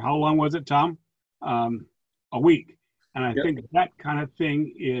for how long was it, Tom? A week. And I think that kind of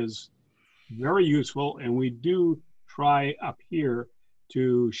thing is very useful. And we do try up here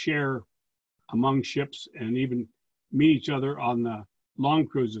to share among ships and even meet each other on the long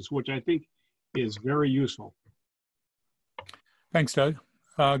cruises, which I think is very useful. Thanks, Doug.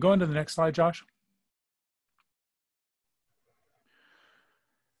 Go on to the next slide, Josh.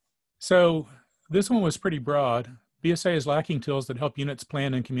 So This one was pretty broad. BSA is lacking tools that help units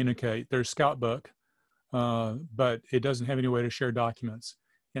plan and communicate. There's Scout Book, but it doesn't have any way to share documents.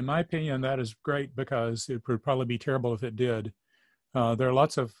 In my opinion, that is great because it would probably be terrible if it did. There are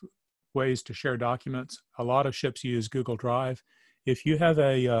lots of ways to share documents. A lot of ships use Google Drive. If you have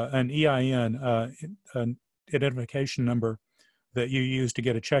an EIN, an identification number that you use to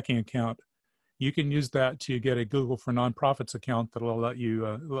get a checking account, you can use that to get a Google for Nonprofits account that will let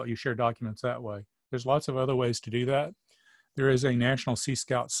you share documents that way. There's lots of other ways to do that. There is a National Sea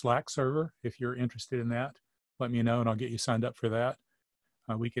Scout Slack server. If you're interested in that, let me know and I'll get you signed up for that.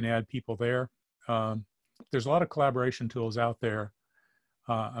 We can add people there. There's a lot of collaboration tools out there.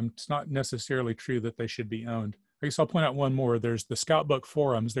 It's not necessarily true that they should be owned. I guess I'll point out one more. There's the Scout Book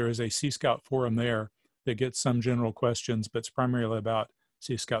forums. There is a Sea Scout forum there that gets some general questions, but it's primarily about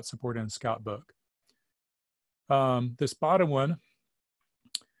Sea Scout support and Scout Book. This bottom one,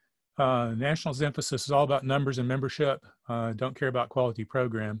 National's emphasis is all about numbers and membership. Don't care about quality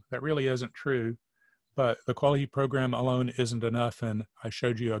program. That really isn't true, but the quality program alone isn't enough. And I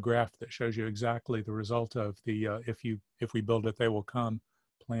showed you a graph that shows you exactly the result of the if we build it, they will come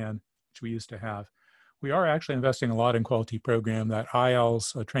plan, which we used to have. We are actually investing a lot in quality program. That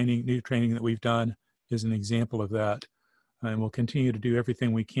IELTS new training that we've done is an example of that. And we'll continue to do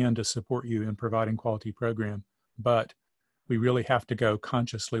everything we can to support you in providing quality program. But we really have to go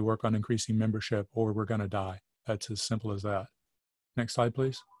consciously work on increasing membership or we're going to die. That's as simple as that. Next slide,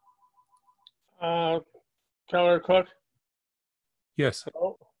 please. Keller Cook. Yes.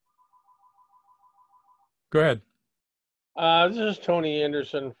 Hello. Go ahead. This is Tony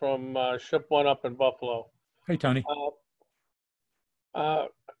Anderson from Ship One up in Buffalo. Hey, Tony.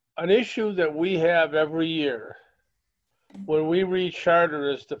 An issue that we have every year when we re-charter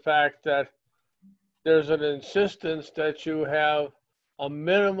is the fact that there's an insistence that you have a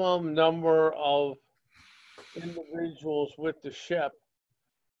minimum number of individuals with the ship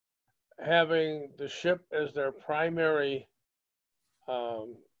having the ship as their primary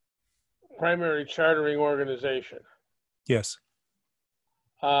chartering organization. Yes.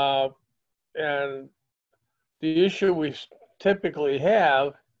 And the issue we typically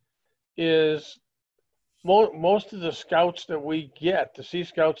have is most of the scouts that we get, the Sea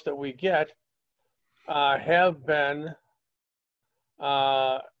Scouts that we get, have been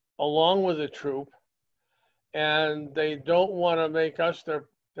along with the troop, and they don't want to make us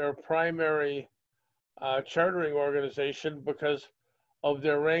their primary chartering organization because of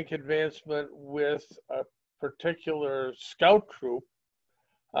their rank advancement with a particular scout troop.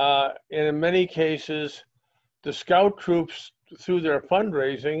 And in many cases, the scout troops, through their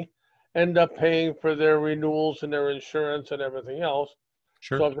fundraising, end up paying for their renewals and their insurance and everything else.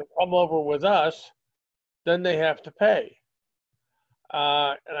 Sure. So if they come over with us, then they have to pay.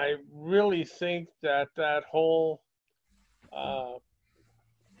 And I really think that whole,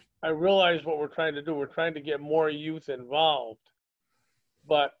 I realize what we're trying to do. We're trying to get more youth involved.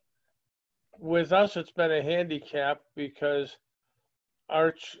 But with us, it's been a handicap because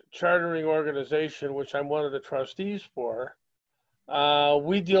our chartering organization, which I'm one of the trustees for,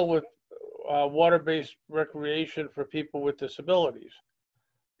 we deal with water-based recreation for people with disabilities.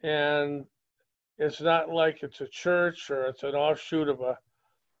 And it's not like it's a church or it's an offshoot of a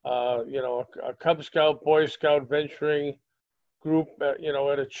Cub Scout, Boy Scout venturing group, at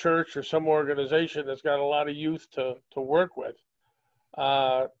a church or some organization that's got a lot of youth to work with.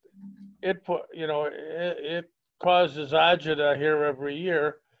 It causes agita here every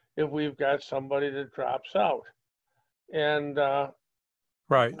year if we've got somebody that drops out. And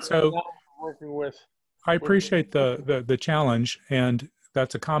right. So working with, I appreciate the challenge, and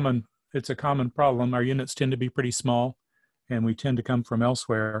it's a common problem. Our units tend to be pretty small, and we tend to come from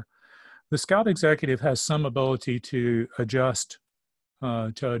elsewhere. The Scout executive has some ability to adjust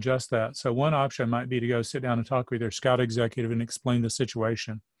that. So one option might be to go sit down and talk with their Scout executive and explain the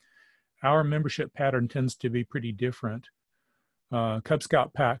situation. Our membership pattern tends to be pretty different. Cub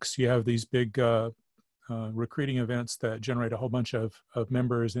Scout packs, you have these big recruiting events that generate a whole bunch of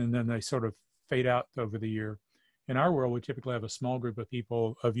members, and then they sort of fade out over the year. In our world, we typically have a small group of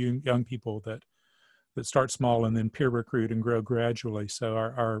people, of young people that start small and then peer recruit and grow gradually. So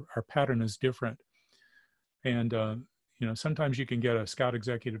our pattern is different. And sometimes you can get a Scout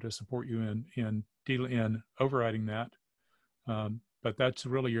executive to support you in overriding that. But that's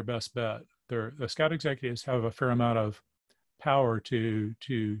really your best bet. The Scout executives have a fair amount of power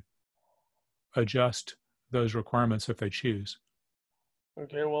to adjust those requirements if they choose.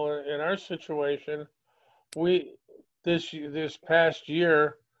 Okay, well, in our situation, this past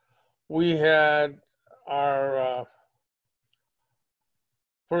year, we had our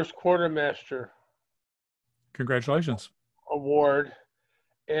first quartermaster Congratulations. Award.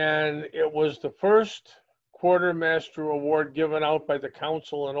 And it was the first quartermaster award given out by the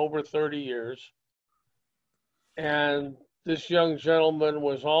council in over 30 years. And this young gentleman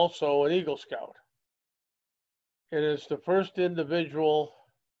was also an Eagle Scout. It is the first individual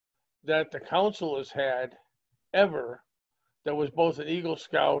that the council has had ever that was both an Eagle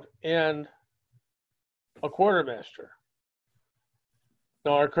Scout and a quartermaster.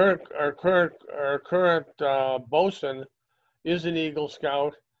 Now our current bosun is an Eagle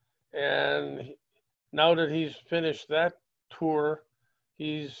Scout, and now that he's finished that tour,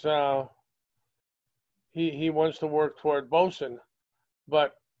 he wants to work toward bosun.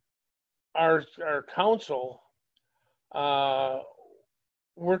 But our council,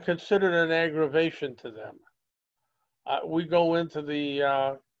 we're considered an aggravation to them. We go into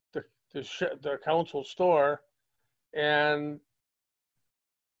the council store, and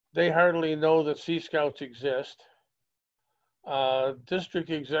they hardly know that Sea Scouts exist. District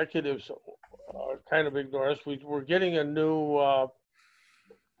executives kind of ignore us. We're getting a new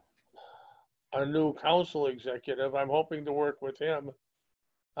council executive. I'm hoping to work with him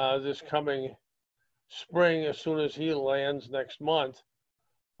this coming spring as soon as he lands next month.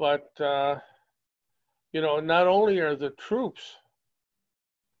 But not only are the troops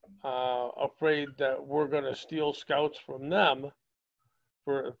afraid that we're going to steal scouts from them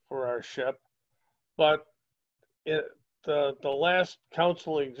for our ship, but the last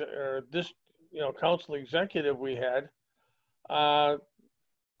council council executive we had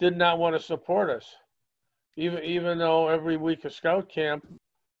did not want to support us, even though every week of scout camp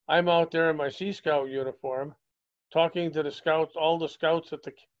I'm out there in my Sea Scout uniform talking to the scouts, all the scouts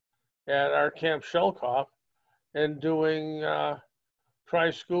at our Camp Shelkoff, and doing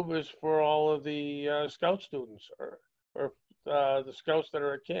tri-scubas for all of the scout students or the scouts that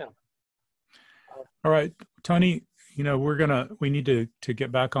are at camp. All right, Tony, we need to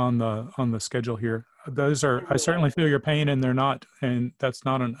get back on the schedule here. I certainly feel your pain, and that's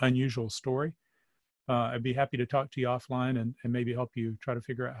not an unusual story. I'd be happy to talk to you offline and maybe help you try to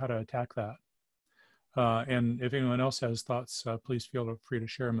figure out how to attack that. And if anyone else has thoughts, please feel free to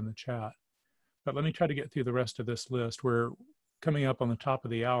share them in the chat. But let me try to get through the rest of this list. We're coming up on the top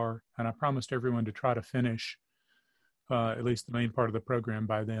of the hour, and I promised everyone to try to finish at least the main part of the program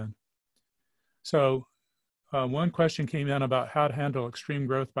by then. So one question came in about how to handle extreme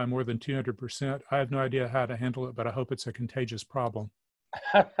growth by more than 200%. I have no idea how to handle it, but I hope it's a contagious problem.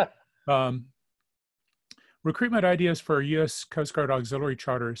 Recruitment ideas for U.S. Coast Guard auxiliary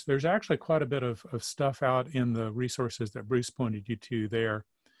charters. There's actually quite a bit of stuff out in the resources that Bruce pointed you to there.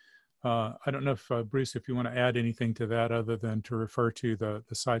 I don't know if, Bruce, if you want to add anything to that other than to refer to the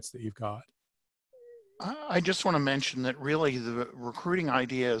sites that you've got. I just want to mention that really the recruiting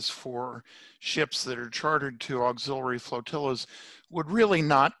ideas for ships that are chartered to auxiliary flotillas would really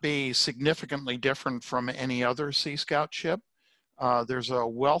not be significantly different from any other Sea Scout ship. There's a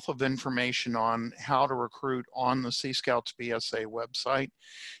wealth of information on how to recruit on the Sea Scouts BSA website,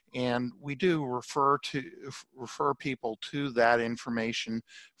 and we do refer people to that information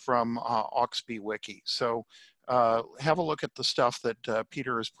from Auxby Wiki. So have a look at the stuff that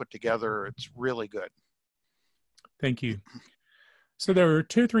Peter has put together. It's really good. Thank you. So there were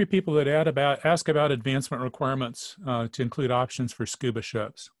 2 or 3 people that ask about advancement requirements to include options for scuba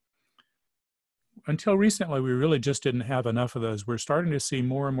ships. Until recently, we really just didn't have enough of those. We're starting to see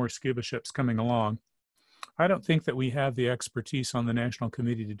more and more scuba ships coming along. I don't think that we have the expertise on the National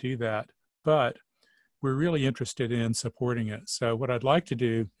Committee to do that, but we're really interested in supporting it. So what I'd like to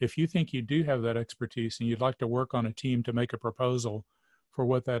do, if you think you do have that expertise and you'd like to work on a team to make a proposal for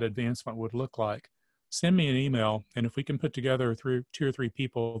what that advancement would look like, send me an email, and if we can put together 2 or 3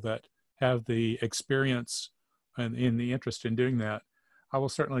 people that have the experience and in the interest in doing that, I will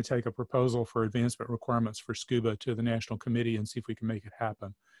certainly take a proposal for advancement requirements for scuba to the National Committee and see if we can make it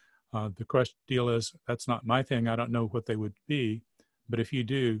happen. The deal is, that's not my thing. I don't know what they would be, but if you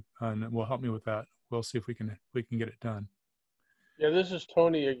do, and will help me with that, we'll see if we can get it done. Yeah, this is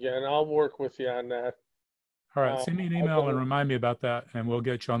Tony again. I'll work with you on that. All right, send me an email and remind me about that, and we'll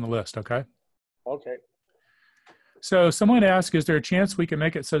get you on the list, okay? Okay. So someone asked, is there a chance we can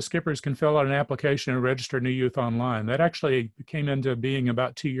make it so skippers can fill out an application and register new youth online? That actually came into being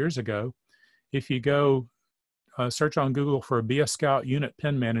about 2 years ago. If you go search on Google for Be a Scout Unit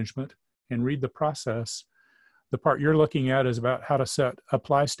Pin Management and read the process, the part you're looking at is about how to set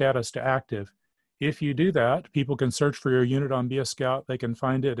apply status to active. If you do that, people can search for your unit on Be a Scout, they can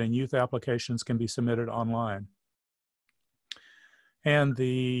find it, and youth applications can be submitted online. And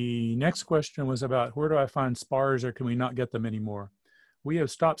the next question was about where do I find spars, or can we not get them anymore? we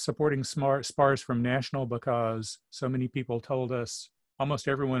have stopped supporting spars from national because so many people told us almost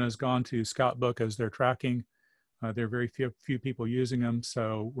everyone has gone to Scoutbook as their tracking. There are very few people using them,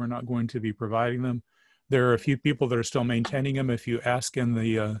 so we're not going to be providing them. There are a few people that are still maintaining them. If you ask in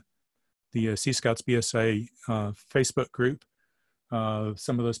the Sea Scouts BSA Facebook group,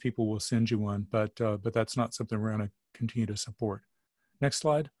 some of those people will send you one, but that's not something we're going to continue to support. Next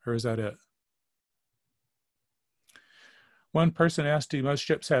slide, or is that it? One person asked, do most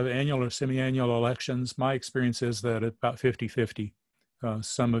ships have annual or semi-annual elections? My experience is that it's about 50-50,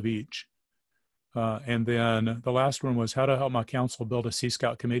 some of each. And then the last one was how to help my council build a Sea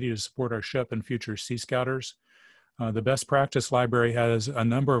Scout committee to support our ship and future Sea Scouters. The Best Practice Library has a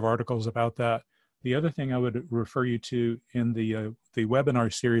number of articles about that. The other thing I would refer you to in the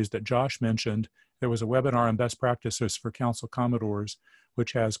webinar series that Josh mentioned, there was a webinar on best practices for council commodores,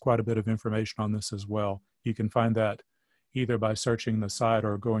 which has quite a bit of information on this as well. You can find that either by searching the site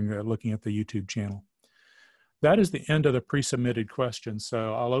or looking at the YouTube channel. That is the end of the pre-submitted questions.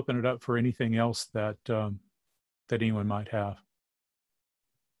 So I'll open it up for anything else that anyone might have.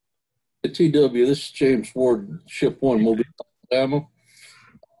 TW, this is James Ward, Ship 1, Mobile, Alabama.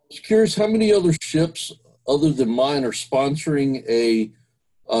 I was curious how many other ships other than mine are sponsoring a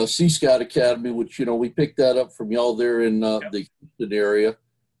Sea Scout Academy, which, you know, we picked that up from y'all there in the Houston area.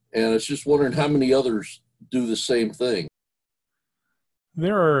 And I was just wondering how many others do the same thing.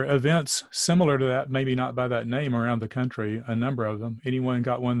 There are events similar to that, maybe not by that name, around the country, a number of them. Anyone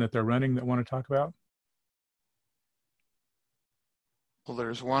got one that they're running that want to talk about? Well,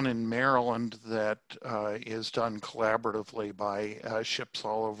 there's one in Maryland that is done collaboratively by ships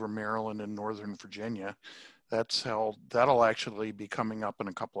all over Maryland and Northern Virginia. That'll actually be coming up in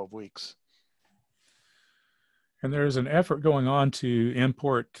a couple of weeks. And there's an effort going on to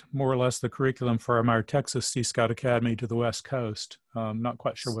import more or less the curriculum from our Texas Sea Scout Academy to the West Coast. Not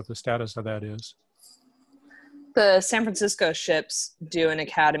quite sure what the status of that is. The San Francisco ships do an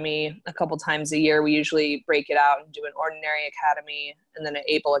academy a couple times a year. We usually break it out and do an ordinary academy and then an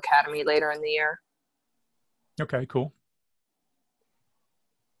able academy later in the year. Okay, cool.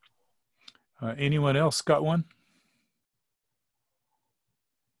 Anyone else got one?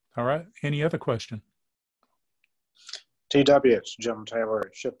 All right, any other question? TW, it's Jim Taylor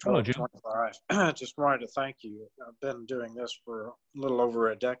at Ship 1225. Hello, Jim. Just wanted to thank you. I've been doing this for a little over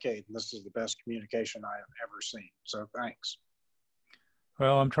a decade, and this is the best communication I have ever seen. So thanks.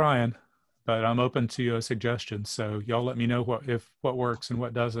 Well, I'm trying, but I'm open to suggestions. So y'all let me know what works and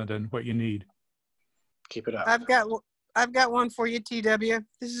what doesn't and what you need. Keep it up. I've got one for you, TW.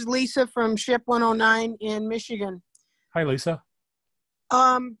 This is Lisa from Ship 109 in Michigan. Hi, Lisa.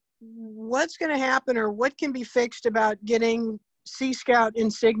 What's going to happen or what can be fixed about getting Sea Scout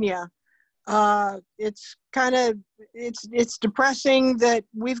insignia? It's depressing that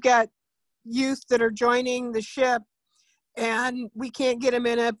we've got youth that are joining the ship and we can't get them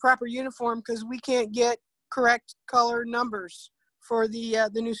in a proper uniform because we can't get correct color numbers for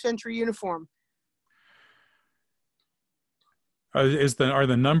the New Century uniform. Are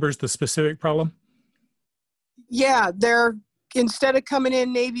the numbers the specific problem? Yeah, instead of coming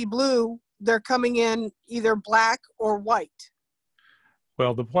in navy blue, they're coming in either black or white.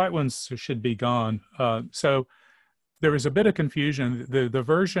 Well, the white ones should be gone. So there was a bit of confusion. The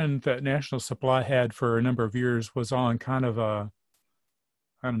version that National Supply had for a number of years was on kind of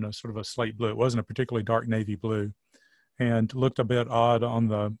sort of a slate blue. It wasn't a particularly dark navy blue and looked a bit odd on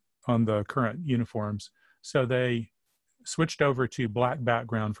the current uniforms. So they switched over to black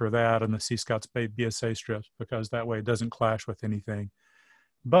background for that and the Sea Scouts BSA strips because that way it doesn't clash with anything.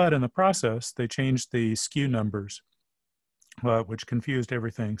 But in the process, they changed the SKU numbers, which confused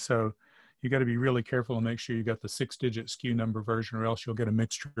everything. So you got to be really careful and make sure you got the 6-digit SKU number version, or else you'll get a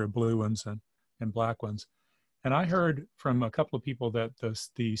mixture of blue ones and black ones. And I heard from a couple of people that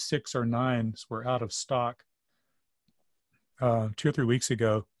the 6 or 9s were out of stock 2 or 3 weeks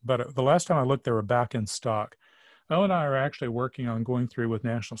ago. But the last time I looked, they were back in stock. Owen and I are actually working on going through with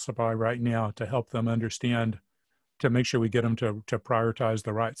National Supply right now to help them understand, to make sure we get them to prioritize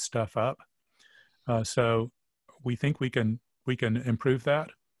the right stuff up. So we think we can improve that,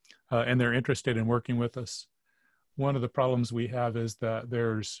 and they're interested in working with us. One of the problems we have is that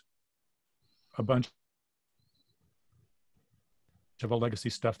there's a bunch of legacy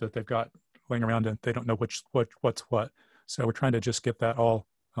stuff that they've got laying around and they don't know what's what. So we're trying to just get that all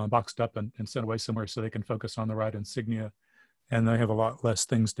boxed up and sent away somewhere so they can focus on the right insignia, and they have a lot less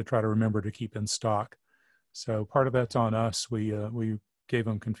things to try to remember to keep in stock. So part of that's on us. We gave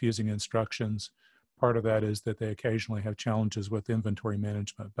them confusing instructions. Part of that is that they occasionally have challenges with inventory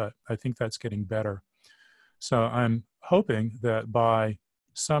management, but I think that's getting better. So I'm hoping that by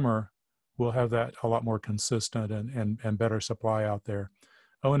summer, we'll have that a lot more consistent and better supply out there.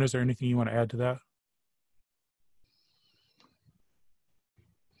 Owen, is there anything you want to add to that?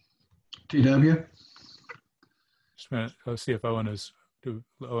 TW? Just a minute. Let's see if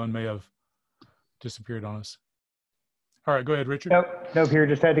Owen may have disappeared on us. All right, go ahead, Richard. Nope, here,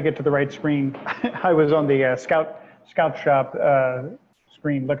 just had to get to the right screen. I was on the Scout Shop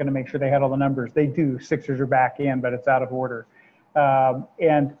screen looking to make sure they had all the numbers. They do, Sixers are back in, but it's out of order. TW,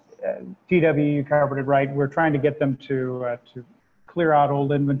 you covered it right. We're trying to get them to clear out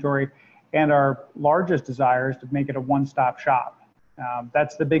old inventory. And our largest desire is to make it a one-stop shop.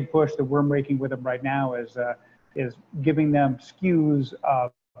 That's the big push that we're making with them right now is giving them SKUs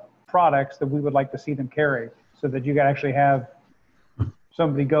of products that we would like to see them carry so that you can actually have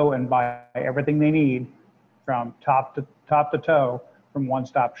somebody go and buy everything they need from top to toe from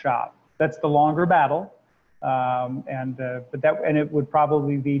one-stop shop. That's the longer battle. And it would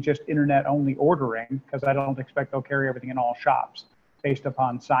probably be just internet only ordering because I don't expect they'll carry everything in all shops based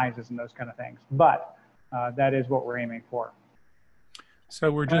upon sizes and those kind of things. But that is what we're aiming for.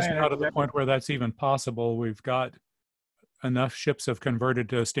 So we're just not at the point where that's even possible. We've got enough ships have converted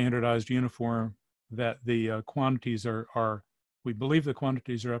to a standardized uniform that the quantities we believe the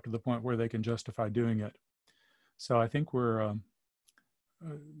quantities are up to the point where they can justify doing it. So I think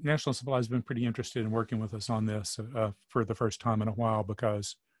National Supply has been pretty interested in working with us on this for the first time in a while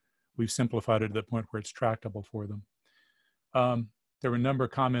because we've simplified it to the point where it's tractable for them. There were a number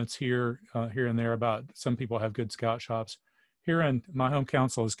of comments here and there about some people have good scout shops. Here in my home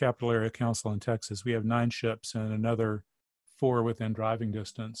council is Capital Area Council in Texas. We have 9 ships and another 4 within driving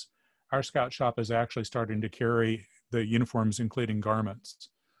distance. Our scout shop is actually starting to carry the uniforms, including garments.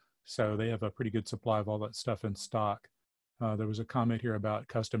 So they have a pretty good supply of all that stuff in stock. There was a comment here about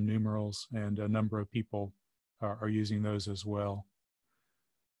custom numerals, and a number of people are using those as well.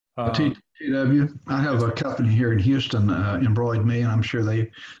 TW, I have a company here in Houston, Embroidered Me, and I'm sure there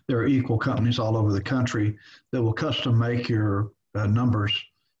are equal companies all over the country that will custom make your numbers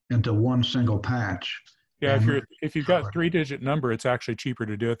into one single patch. Yeah, if you've got 3-digit number, it's actually cheaper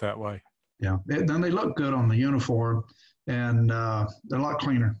to do it that way. Yeah, then they look good on the uniform, and they're a lot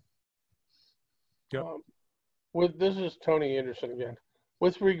cleaner. Yep. This is Tony Anderson again.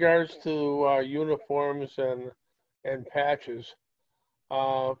 With regards to uniforms and patches,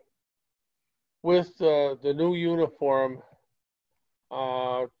 with the new uniform,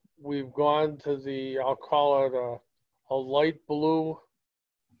 we've gone to I'll call it a light blue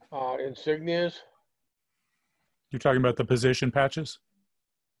insignias. You're talking about the position patches?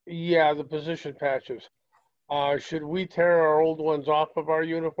 Yeah, the position patches. Should we tear our old ones off of our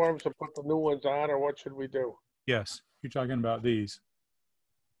uniforms and put the new ones on, or what should we do? Yes, you're talking about these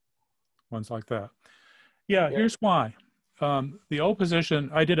ones like that. Yeah, here's why. The old position,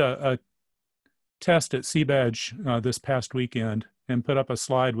 I did a test at CBadge this past weekend and put up a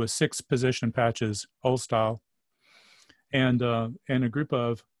slide with 6 position patches, old style, and a group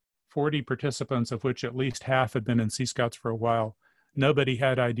of 40 participants, of which at least half had been in Sea Scouts for a while. Nobody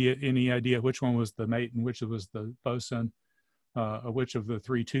had any idea which one was the mate and which was the bosun, which of the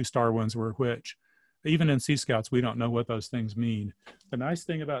 3 2-star ones were which. Even in Sea Scouts, we don't know what those things mean. The nice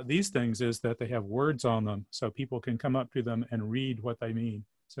thing about these things is that they have words on them, so people can come up to them and read what they mean.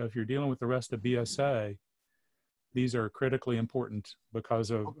 So if you're dealing with the rest of BSA, these are critically important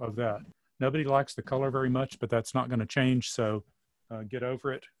because of that. Nobody likes the color very much, but that's not going to change, so get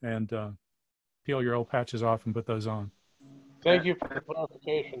over it and peel your old patches off and put those on. Thank you for the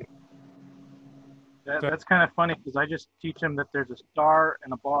clarification. That's kind of funny because I just teach them that there's a star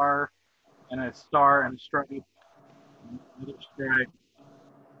and a bar and a star and a stripe.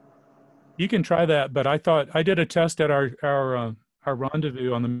 You can try that, but I did a test at our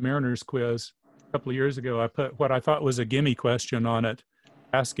rendezvous on the Mariners quiz a couple of years ago. I put what I thought was a gimme question on it,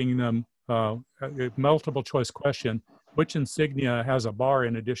 asking them a multiple choice question: which insignia has a bar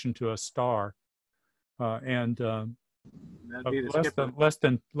in addition to a star? Less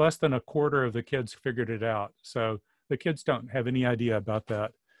than a quarter of the kids figured it out. So the kids don't have any idea about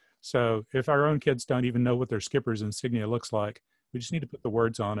that. So if our own kids don't even know what their skipper's insignia looks like, we just need to put the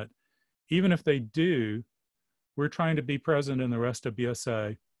words on it. Even if they do, we're trying to be present in the rest of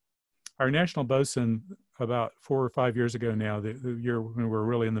BSA. Our national bosun, about 4 or 5 years ago now, the year when we're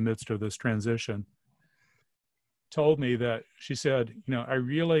really in the midst of this transition, told me that she said, I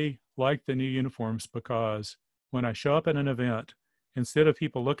really like the new uniforms because when I show up at an event, instead of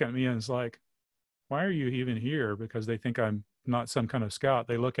people look at me and it's like, why are you even here? Because they think I'm not some kind of scout.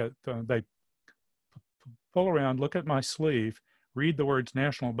 They they pull around, look at my sleeve, read the words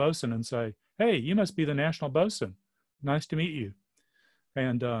National Bosun and say, hey, you must be the national bosun. Nice to meet you.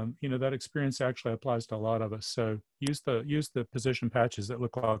 And that experience actually applies to a lot of us. So use the position patches that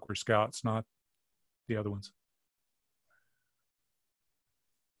look like we're scouts, not the other ones.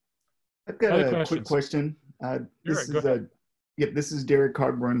 I've got Other a questions? quick question. This is Derek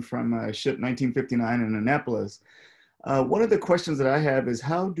Cogburn from Ship 1959 in Annapolis. One of the questions that I have is,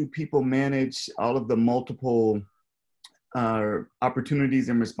 how do people manage all of the multiple opportunities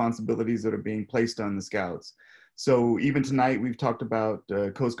and responsibilities that are being placed on the Scouts? So even tonight, we've talked about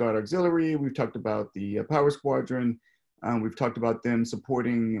Coast Guard Auxiliary, we've talked about the Power Squadron, we've talked about them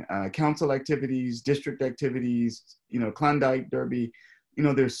supporting council activities, district activities, Klondike Derby.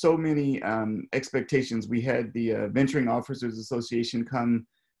 There's so many expectations. We had the Venturing Officers Association come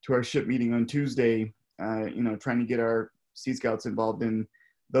to our ship meeting on Tuesday, trying to get our Sea Scouts involved in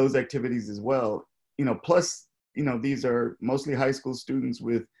those activities as well. Plus, these are mostly high school students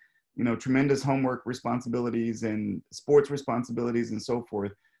with, tremendous homework responsibilities and sports responsibilities and so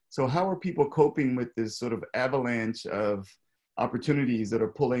forth. So how are people coping with this sort of avalanche of opportunities that are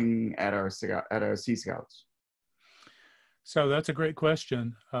pulling at our Sea Scouts? So that's a great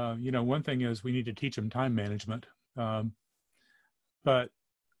question. One thing is we need to teach them time management. But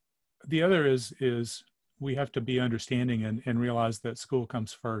the other is we have to be understanding and realize that school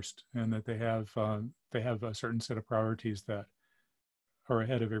comes first, and that they have a certain set of priorities that are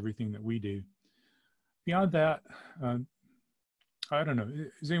ahead of everything that we do. Beyond that, I don't know.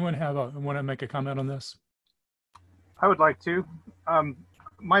 Does anyone want to make a comment on this? I would like to.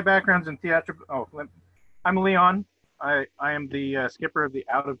 My background's in theatrical. I'm Leon. I am the skipper of the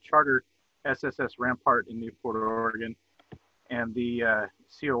out-of-charter SSS Rampart in Newport, Oregon, and the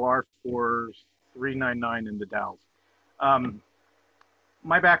COR for 399 in the Dalles.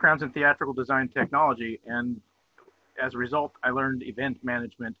 My background's in theatrical design technology, and as a result, I learned event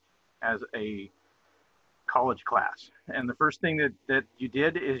management as a college class. And the first thing that you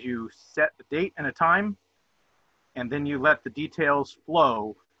did is you set a date and a time, and then you let the details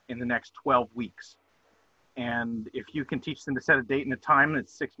flow in the next 12 weeks. And if you can teach them to set a date and a time,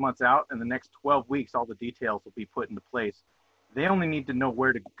 it's 6 months out, and the next 12 weeks, all the details will be put into place. They only need to know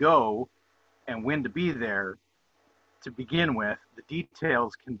where to go and when to be there to begin with. The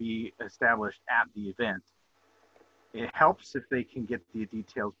details can be established at the event. It helps if they can get the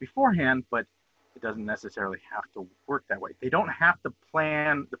details beforehand, but it doesn't necessarily have to work that way. They don't have to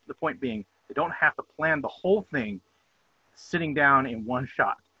plan, the point being, they don't have to plan the whole thing sitting down in one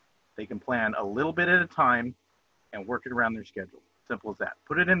shot. They can plan a little bit at a time and work it around their schedule. Simple as that.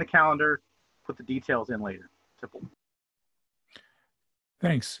 Put it in the calendar, put the details in later. Simple.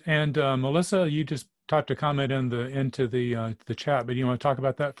 Thanks. And Melissa, you just typed a comment into the chat, but you want to talk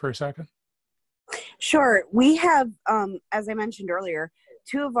about that for a second? Sure. We have, as I mentioned earlier,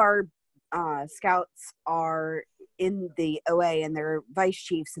 two of our scouts are in the OA and they're vice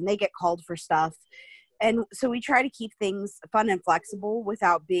chiefs, and they get called for stuff. And so we try to keep things fun and flexible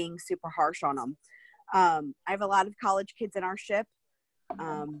without being super harsh on them. I have a lot of college kids in our ship.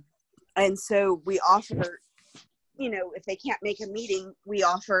 And so we offer, if they can't make a meeting, we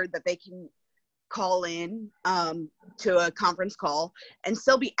offer that they can call in to a conference call and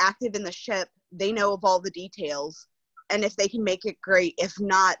still be active in the ship. They know of all the details. And if they can make it, great. If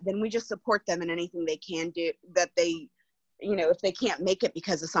not, then we just support them in anything they can do that they, if they can't make it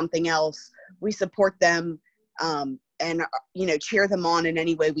because of something else, we support them and, cheer them on in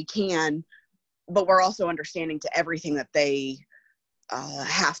any way we can. But we're also understanding to everything that they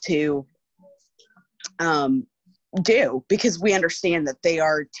have to do, because we understand that they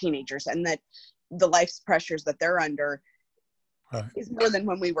are teenagers and that the life's pressures that they're under is more than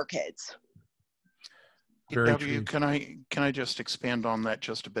when we were kids. W, can I just expand on that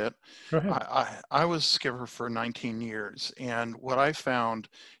just a bit? Go ahead. I was skipper for 19 years, and what I found,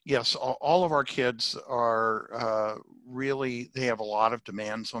 yes, all of our kids are really, they have a lot of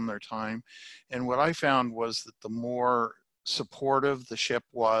demands on their time, and what I found was that the more supportive the ship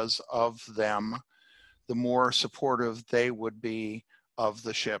was of them, the more supportive they would be of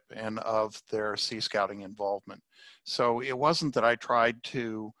the ship and of their Sea Scouting involvement. So it wasn't that I tried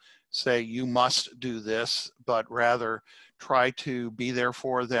to say you must do this, but rather try to be there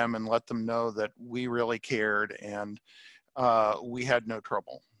for them and let them know that we really cared, and we had no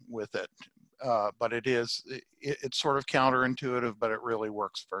trouble with it. But it's sort of counterintuitive, but it really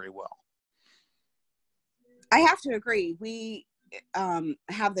works very well. I have to agree. We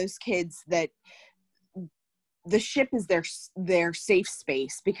have those kids that the ship is their safe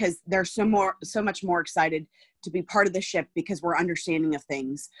space, because they're so much more excited to be part of the ship because we're understanding of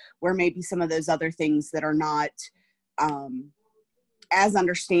things where maybe some of those other things that are not as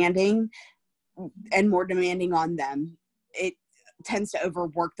understanding, and more demanding on them, it tends to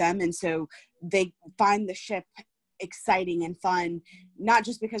overwork them. And so they find the ship exciting and fun, not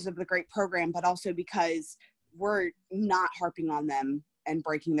just because of the great program, but also because we're not harping on them and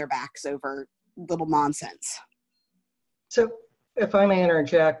breaking their backs over little nonsense. So if I may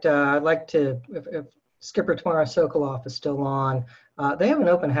interject, I'd like to, if Skipper Tamara Sokolov is still on, they have an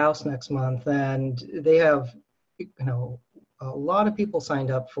open house next month, and they have, a lot of people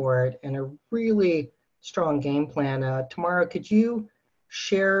signed up for it and a really strong game plan. Tamara, could you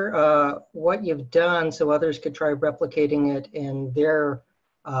share what you've done so others could try replicating it in their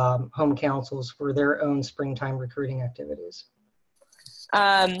home councils for their own springtime recruiting activities?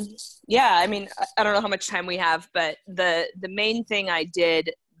 Yeah, I mean, I don't know how much time we have, but the main thing I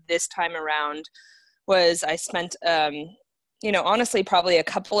did this time around was I spent, honestly, probably a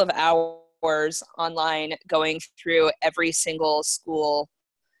couple of hours online going through every single school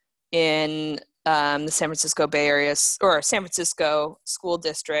in the San Francisco Bay Area, or San Francisco school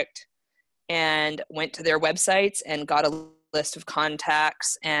district, and went to their websites and got a list of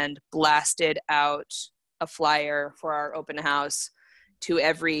contacts and blasted out a flyer for our open house to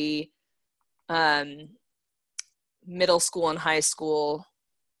every middle school and high school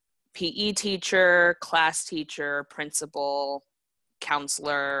PE teacher, class teacher, principal,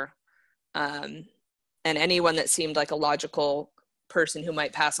 counselor, and anyone that seemed like a logical person who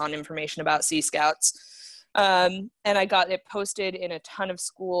might pass on information about Sea Scouts. And I got it posted in a ton of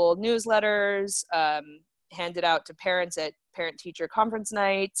school newsletters, handed out to parents at parent-teacher conference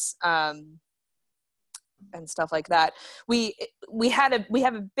nights, and stuff like that. We have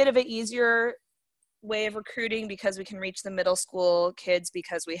a bit of an easier way of recruiting because we can reach the middle school kids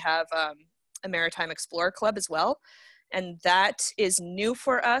because we have a Maritime Explorer Club as well. And that is new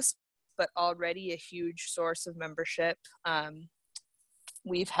for us, but already a huge source of membership.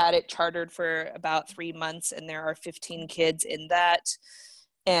 We've had it chartered for about 3 months, and there are 15 kids in that.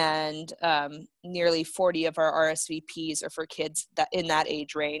 And nearly 40 of our RSVPs are for kids that in that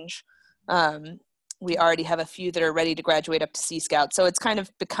age range. We already have a few that are ready to graduate up to Sea Scout. So it's kind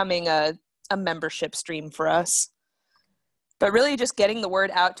of becoming a membership stream for us. But really just getting the word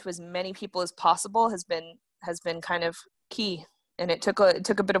out to as many people as possible has been kind of key. And it took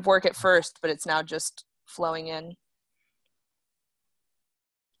a bit of work at first, but it's now just flowing in.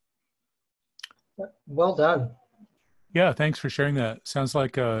 Well done. Yeah, thanks for sharing that. Sounds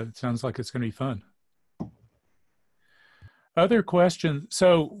like it's going to be fun. Other questions?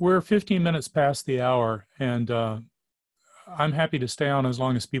 So we're 15 minutes past the hour, and I'm happy to stay on as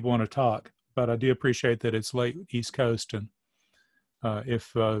long as people want to talk. But I do appreciate that it's late East Coast, and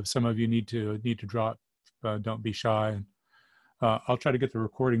if some of you need to drop, don't be shy. And I'll try to get the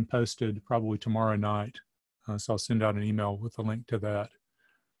recording posted probably tomorrow night. So I'll send out an email with a link to that.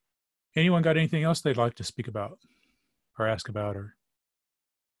 Anyone got anything else they'd like to speak about or ask about? Or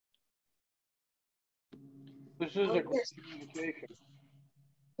this is a great communication.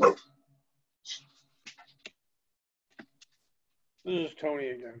 This is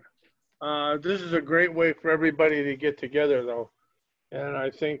Tony again. This is a great way for everybody to get together, though. And I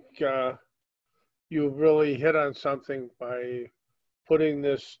think you really hit on something by putting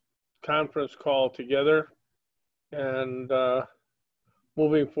this conference call together. And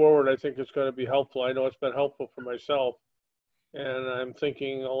moving forward, I think it's going to be helpful. I know it's been helpful for myself. And I'm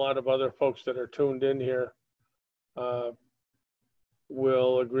thinking a lot of other folks that are tuned in here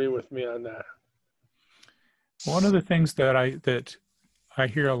will agree with me on that. One of the things that I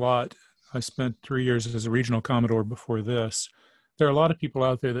hear a lot, I spent 3 years as a regional Commodore before this. There are a lot of people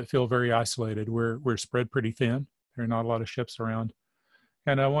out there that feel very isolated. We're spread pretty thin. There are not a lot of ships around.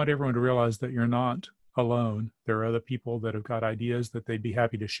 And I want everyone to realize that you're not alone. There are other people that have got ideas that they'd be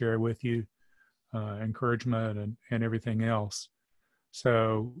happy to share with you, encouragement and everything else.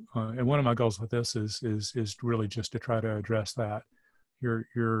 So, and one of my goals with this is really just to try to address that.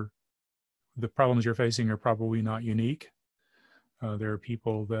 The problems you're facing are probably not unique. There are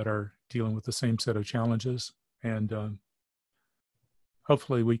people that are dealing with the same set of challenges, and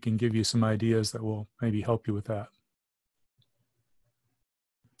hopefully we can give you some ideas that will maybe help you with that.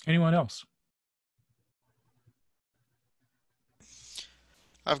 Anyone else?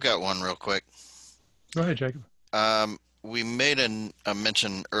 I've got one real quick. Go ahead, Jacob. We made a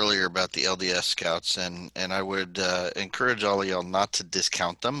mention earlier about the LDS Scouts, and I would encourage all of y'all not to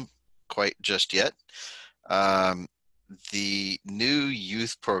discount them quite just yet. The new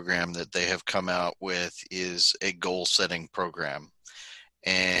youth program that they have come out with is a goal-setting program.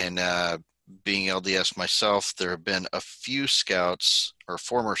 And being LDS myself, there have been a few scouts or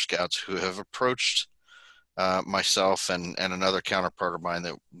former scouts who have approached myself and another counterpart of mine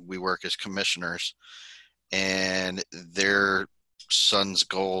that we work as commissioners, and their son's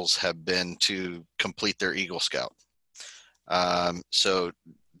goals have been to complete their Eagle Scout. So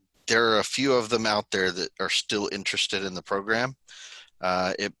there are a few of them out there that are still interested in the program.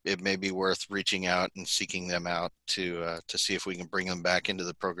 It may be worth reaching out and seeking them out to see if we can bring them back into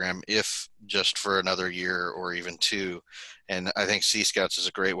the program, if just for another year or even two. And I think Sea Scouts is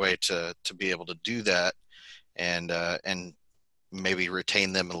a great way to be able to do that, and maybe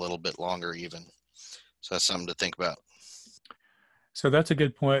retain them a little bit longer even. So that's something to think about. So that's a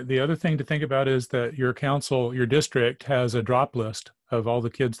good point. The other thing to think about is that your council, your district has a drop list of all the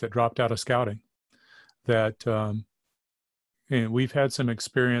kids that dropped out of scouting. That and we've had some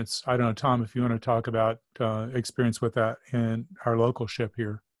experience. I don't know, Tom, if you want to talk about experience with that in our local ship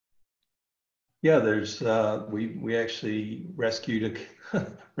here. Yeah, there's we actually rescued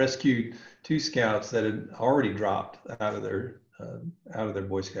rescued 2 scouts that had already dropped out of their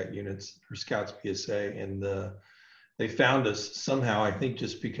Boy Scout units or Scouts PSA, and they found us somehow. I think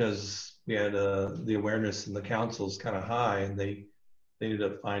just because we had the awareness in the council's kind of high, and they ended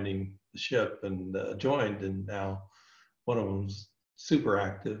up finding the ship and joined, and now one of them's super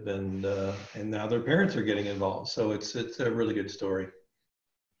active, and now their parents are getting involved. So it's a really good story.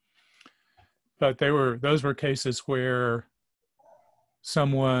 But those were cases where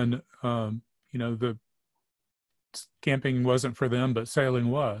someone, the camping wasn't for them, but sailing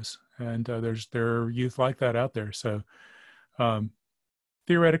was, and there are youth like that out there. So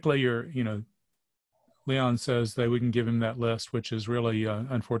theoretically, Leon says that we can give him that list, which is really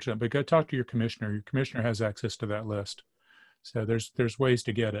unfortunate. But go talk to your commissioner. Your commissioner has access to that list, so there's ways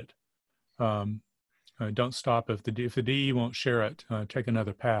to get it. Don't stop if the DE won't share it. Take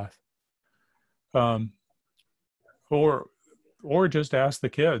another path. Or just ask the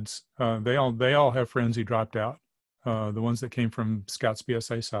kids. They all have friends who dropped out. The ones that came from Scouts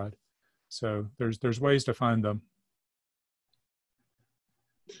BSA side. So there's ways to find them.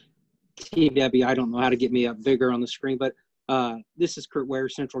 TW, I don't know how to get me up bigger on the screen, but this is Kurt Ware,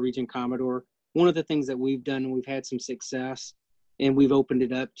 Central Region Commodore. One of the things that we've done, and we've had some success, and we've opened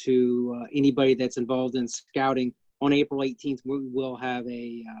it up to anybody that's involved in scouting. On April 18th, we will have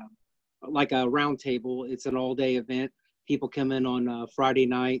like a roundtable. It's an all-day event. People come in on Friday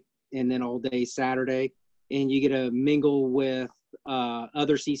night and then all day Saturday, and you get to mingle with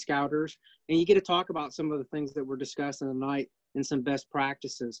other Sea Scouters, and you get to talk about some of the things that we're discussing tonight and some best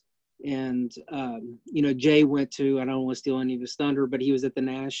practices. And Jay went to, I don't want to steal any of his thunder, but he was at the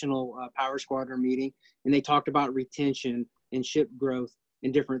National Power Squadron meeting, and they talked about retention and ship growth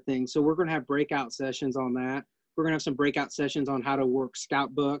and different things. So we're going to have breakout sessions on that. We're going to have some breakout sessions on how to work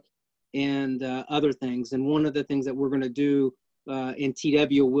Scout Book and other things. And one of the things that we're going to do, and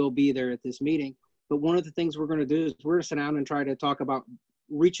TW will be there at this meeting, but one of the things we're going to do is we're going to sit down and try to talk about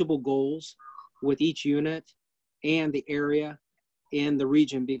reachable goals with each unit and the area and the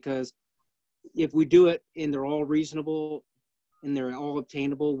region, because if we do it and they're all reasonable and they're all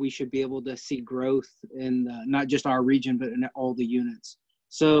obtainable, we should be able to see growth in not just our region, but in all the units.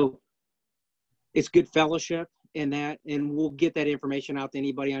 So it's good fellowship in that, and we'll get that information out to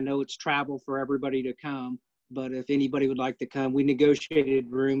anybody. I know it's travel for everybody to come, but if anybody would like to come, we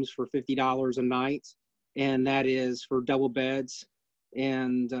negotiated rooms for $50 a night, and that is for double beds.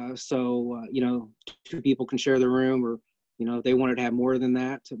 And so 2 people can share the room, or if they wanted to have more than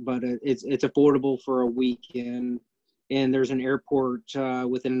that, but it's affordable for a weekend. And there's an airport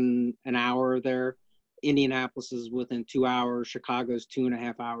within an hour there. Indianapolis is within 2 hours. Chicago's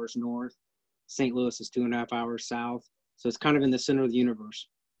 2.5 hours north. St. Louis is 2.5 hours south. So it's kind of in the center of the universe.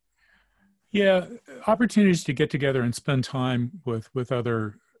 Yeah, opportunities to get together and spend time with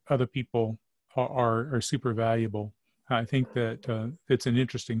other people are super valuable. I think that it's an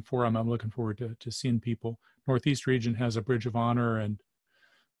interesting forum. I'm looking forward to seeing people. Northeast region has a Bridge of Honor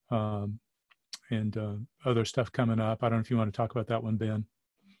and other stuff coming up. I don't know if you want to talk about that one, Ben.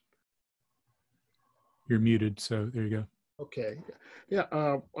 You're muted, so there you go. Okay. Yeah,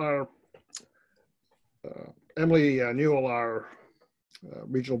 our Emily Newell, our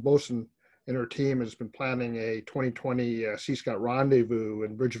regional bosun, and her team has been planning a 2020 Sea Scout rendezvous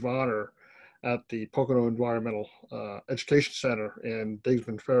in Bridge of Honor at the Pocono Environmental Education Center in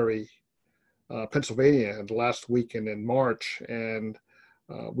Digsman Ferry, Pennsylvania, the last weekend in March. And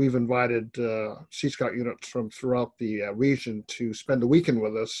we've invited Sea Scout units from throughout the region to spend the weekend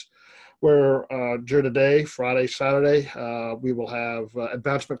with us, where during the day, Friday, Saturday, we will have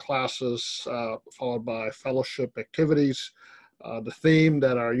advancement classes followed by fellowship activities. The theme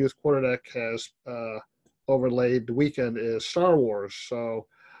that our youth quarterdeck has overlaid the weekend is Star Wars. So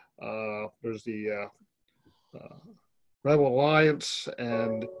there's the Rebel Alliance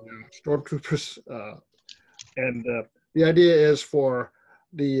and stormtroopers. And the idea is for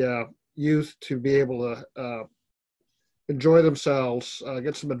the youth to be able to enjoy themselves,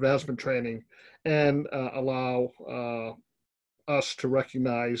 get some advancement training, and allow us to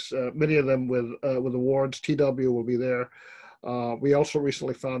recognize many of them with awards. TW will be there. We also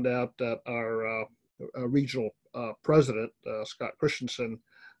recently found out that our regional president, Scott Christensen,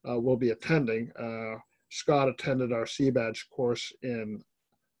 will be attending. Scott attended our C Badge course in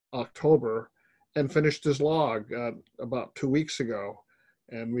October and finished his log about 2 weeks ago.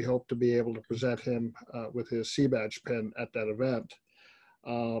 And we hope to be able to present him with his C Badge pin at that event.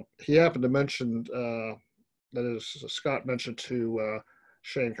 He happened to mention, that is, Scott mentioned to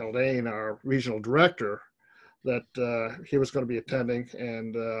Shane Haldane, our regional director, that he was going to be attending,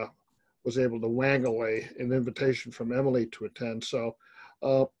 and was able to wangle an invitation from Emily to attend. So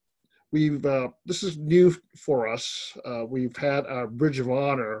this is new for us. We've had our Bridge of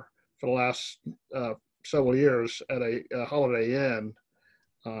Honor for the last several years at a Holiday Inn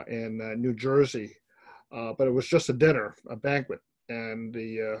in New Jersey, but it was just a dinner, a banquet, and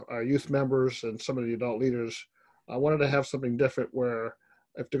our youth members and some of the adult leaders wanted to have something different where,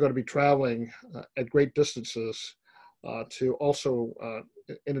 if they're going to be traveling at great distances, to also,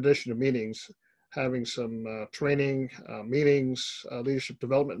 in addition to meetings, having some training, meetings, leadership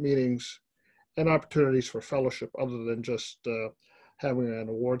development meetings, and opportunities for fellowship other than just having an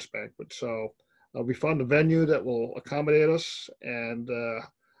awards banquet. So we found a venue that will accommodate us, and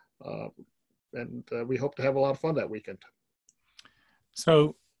we hope to have a lot of fun that weekend.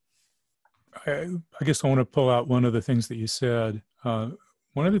 So I guess I want to pull out one of the things that you said.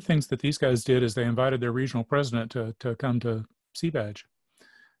 One of the things that these guys did is they invited their regional president to come to C-Badge.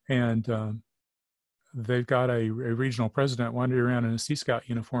 And they've got a regional president wandering around in a Sea Scout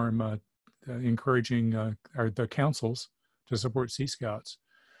uniform, encouraging the councils to support Sea Scouts.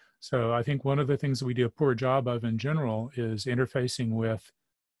 So I think one of the things that we do a poor job of in general is interfacing with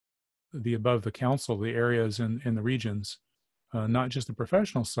the council, the areas and the regions, not just the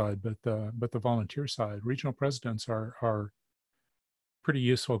professional side, but the volunteer side. Regional presidents are pretty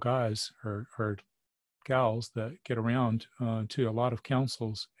useful guys or gals that get around to a lot of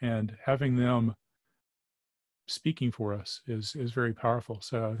councils, and having them speaking for us is very powerful.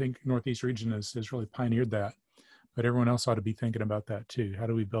 So I think Northeast Region has really pioneered that, but everyone else ought to be thinking about that too. How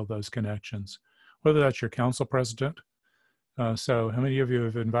do we build those connections? Whether that's your council president. So how many of you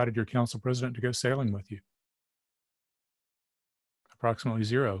have invited your council president to go sailing with you? Approximately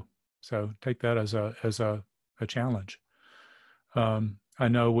 0. So take that as a challenge. I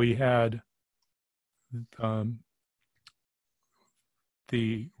know we had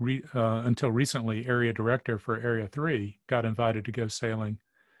until recently, area director for Area 3 got invited to go sailing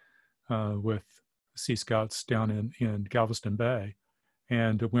with Sea Scouts down in Galveston Bay,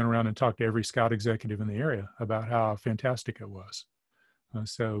 and went around and talked to every Scout executive in the area about how fantastic it was.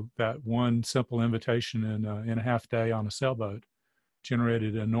 So that one simple invitation in a half day on a sailboat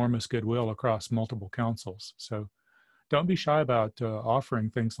generated enormous goodwill across multiple councils. So don't be shy about offering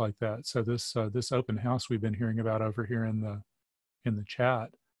things like that. So this open house we've been hearing about over here in the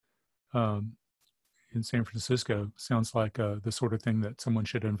chat in San Francisco sounds like the sort of thing that someone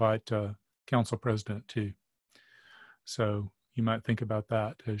should invite council president to. So you might think about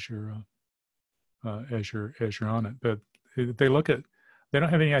that as you're on it. But they don't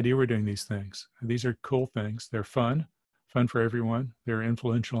have any idea we're doing these things. These are cool things. They're fun for everyone. They're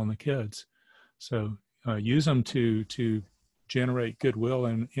influential on the kids. So use them to generate goodwill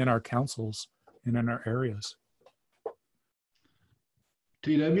in our councils and in our areas.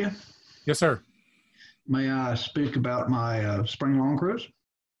 TW? Yes, sir. May I speak about my spring long cruise?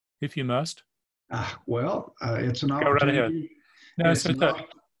 If you must. Well, it's an opportunity. Go right ahead. No,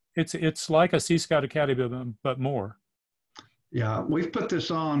 it's like a Sea Scout Academy, but more. Yeah, we've put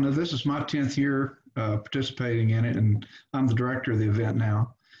this on. This is my 10th year participating in it, and I'm the director of the event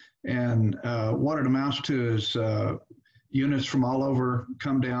now. And what it amounts to is units from all over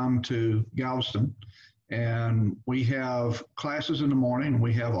come down to Galveston, and we have classes in the morning, and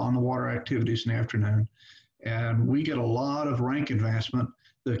we have on-the-water activities in the afternoon, and we get a lot of rank advancement.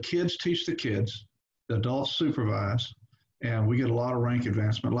 The kids teach the kids, the adults supervise, and we get a lot of rank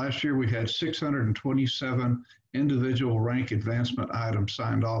advancement. Last year, we had 627 individual rank advancement items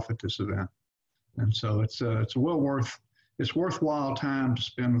signed off at this event. And so it's worthwhile time to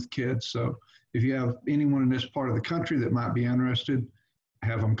spend with kids. So if you have anyone in this part of the country that might be interested,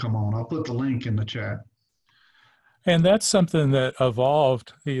 have them come on. I'll put the link in the chat. And that's something that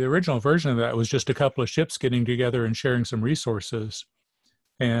evolved. The original version of that was just a couple of ships getting together and sharing some resources.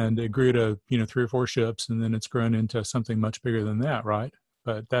 and it grew to 3 or 4 ships, and then it's grown into something much bigger than that, right?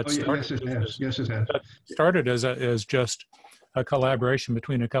 But that Oh, yeah, yes, it has. Yes, it has. that started as just a collaboration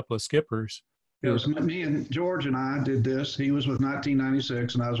between a couple of skippers. It was me and George and I did this. He was with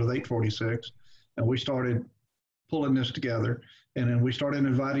 1996 and I was with 846. And we started pulling this together. And then we started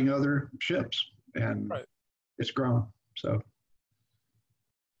inviting other ships and Right. it's grown. So,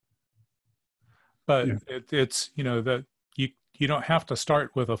 But yeah. it's, that you don't have to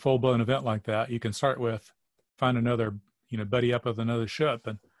start with a full blown event like that. You can start with find another, buddy up with another ship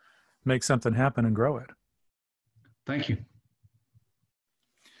and make something happen and grow it. Thank you.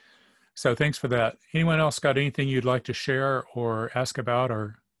 So thanks for that. Anyone else got anything you'd like to share or ask about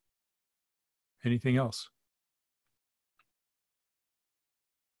or anything else?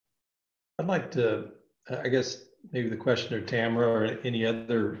 I'd like to, I guess, maybe the question to Tamara or any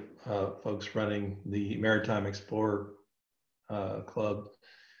other folks running the Maritime Explorer Club.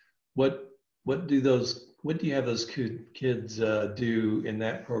 What do you have those kids do in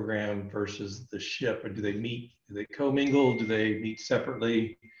that program versus the ship? Or do they meet? Do they commingle? Do they meet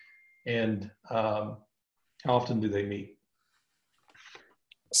separately? And how often do they meet?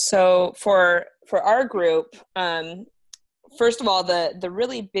 So for our group, first of all, the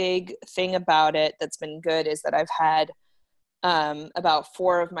really big thing about it that's been good is that I've had about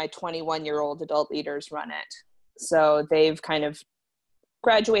 4 of my 21-year-old adult leaders run it. So they've kind of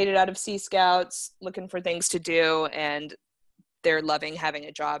graduated out of Sea Scouts, looking for things to do, and they're loving having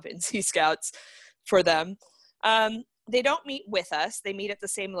a job in Sea Scouts for them. They don't meet with us. They meet at the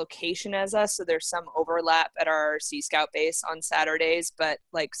same location as us, so there's some overlap at our Sea Scout base on Saturdays, but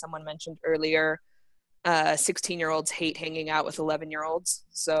like someone mentioned earlier, 16-year-olds hate hanging out with 11-year-olds,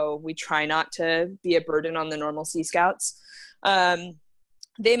 so we try not to be a burden on the normal Sea Scouts.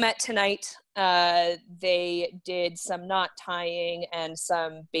 They met tonight. They did some knot tying and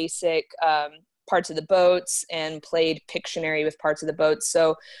some basic parts of the boats and played Pictionary with parts of the boats.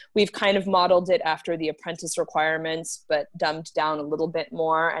 So we've kind of modeled it after the apprentice requirements, but dumbed down a little bit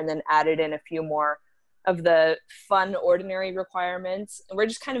more and then added in a few more of the fun, ordinary requirements. And we're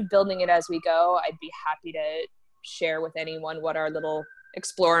just kind of building it as we go. I'd be happy to share with anyone what our little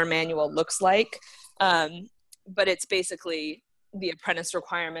Explorer manual looks like. But it's basically the apprentice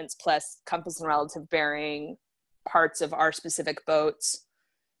requirements plus compass and relative bearing, parts of our specific boats,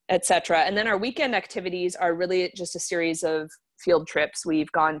 etc. And then our weekend activities are really just a series of field trips.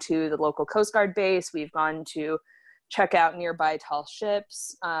 We've gone to the local Coast Guard base. We've gone to check out nearby tall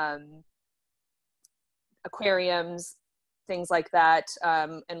ships, aquariums, things like that.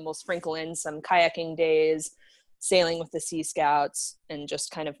 And we'll sprinkle in some kayaking days, sailing with the Sea Scouts, and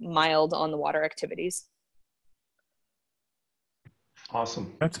just kind of mild on the water activities.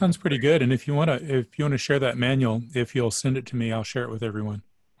 Awesome. That sounds pretty good. And if you want to share that manual, if you'll send it to me, I'll share it with everyone.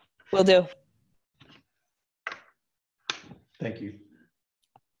 Will do. Thank you.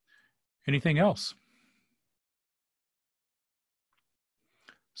 Anything else?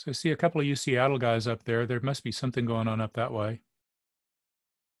 So I see a couple of U Seattle guys up there. There must be something going on up that way.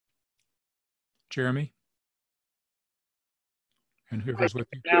 Jeremy? And whoever's with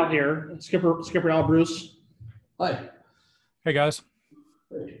you. Al here. Skipper Al Bruce. Hi. Hey guys.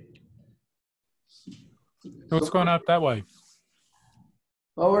 Hey. What's going on up that way?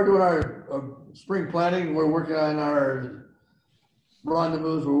 Well, we're doing our spring planning. We're working on our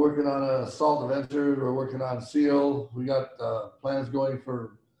rendezvous. We're working on a salt adventure. We're working on seal. We got plans going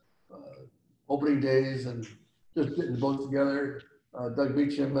for opening days and just getting the boats together. Doug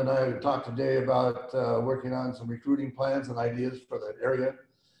Beecham and I talked today about working on some recruiting plans and ideas for that area.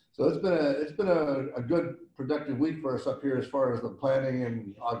 So it's been a good productive week for us up here as far as the planning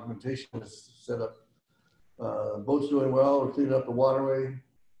and augmentation is set up. Boat's doing well. We're cleaning up the waterway.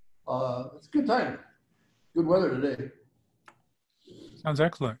 It's a good time. Good weather today. Sounds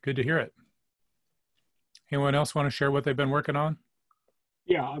excellent. Good to hear it. Anyone else want to share what they've been working on?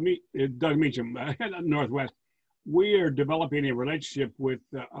 Yeah, I mean, Doug Meacham, Northwest. We are developing a relationship with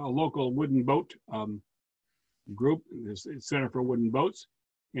a local wooden boat group, the Center for Wooden Boats,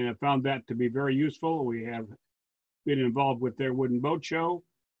 and I found that to be very useful. We have been involved with their wooden boat show,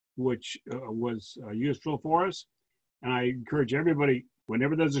 which was useful for us. And I encourage everybody,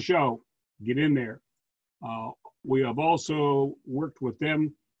 whenever there's a show, get in there. We have also worked with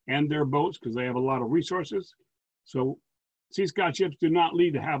them and their boats because they have a lot of resources. So Sea Scout ships do not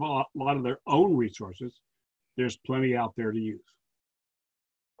need to have a lot of their own resources. There's plenty out there to use.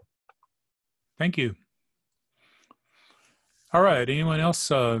 Thank you. All right, anyone else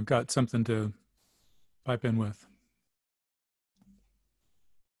got something to pipe in with?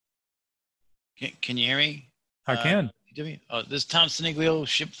 Can you hear me? I can. This is Tom Siniglio,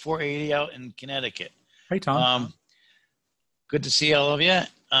 Ship 480 out in Connecticut. Hey, Tom. Good to see all of you.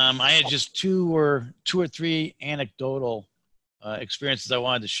 I had just two or three anecdotal experiences I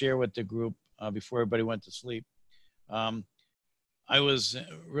wanted to share with the group before everybody went to sleep. I was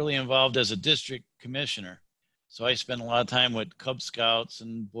really involved as a district commissioner. So I spent a lot of time with Cub Scouts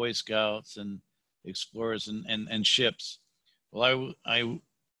and Boy Scouts and explorers and ships. Well, I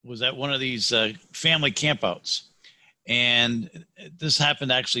was at one of these family campouts. And this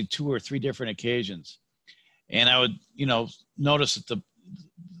happened actually 2 or 3 different occasions. And I would, notice that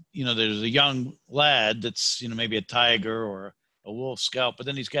there's a young lad that's, maybe a tiger or a wolf scout, but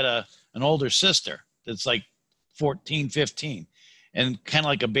then he's got an older sister that's like 14, 15 and kind of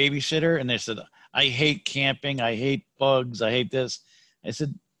like a babysitter. And they said, I hate camping. I hate bugs. I hate this. I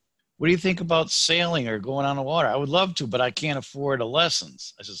said, what do you think about sailing or going on the water? I would love to, but I can't afford the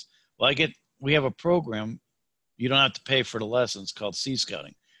lessons. I says, well, we have a program. You don't have to pay for the lessons called Sea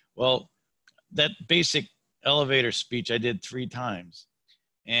Scouting. Well, that basic elevator speech I did 3 times.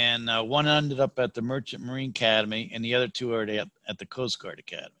 And one ended up at the Merchant Marine Academy and the other 2 are at the Coast Guard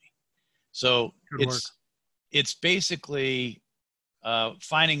Academy. So it's basically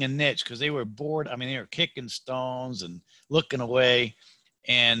finding a niche because they were bored. I mean, they were kicking stones and looking away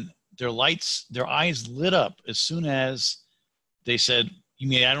and their eyes lit up as soon as they said, you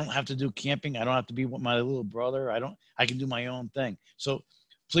mean I don't have to do camping? I don't have to be with my little brother. I can do my own thing. So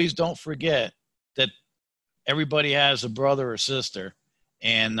please don't forget that everybody has a brother or sister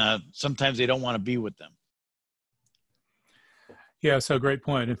and sometimes they don't want to be with them. Yeah, so great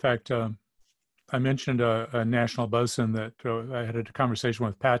point. In fact, I mentioned a national bosun that I had a conversation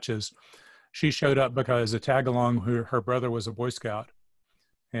with Patches. She showed up because a tag along her brother was a Boy Scout.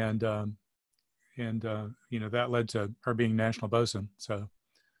 And that led to her being national bosun,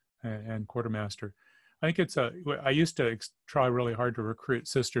 and quartermaster. I think I used to try really hard to recruit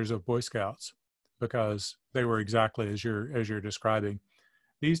sisters of Boy Scouts because they were exactly as you're describing.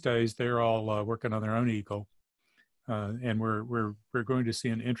 These days, they're all working on their own eagle, and we're going to see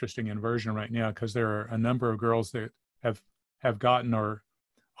an interesting inversion right now because there are a number of girls that have gotten or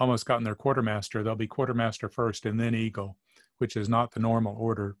almost gotten their quartermaster. They'll be quartermaster first and then eagle, which is not the normal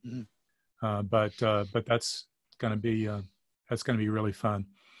order. Mm-hmm. But that's going to be really fun.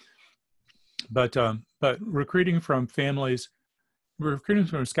 But recruiting from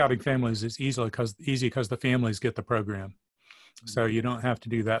scouting families is easy because the families get the program. Mm-hmm. So you don't have to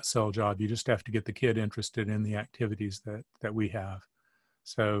do that sell job. You just have to get the kid interested in the activities that we have.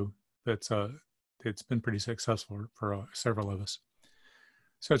 So it's been pretty successful for several of us.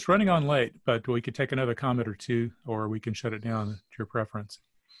 So it's running on late, but we could take another comment or two, or we can shut it down to your preference.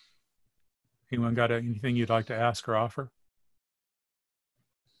 Anyone got anything you'd like to ask or offer?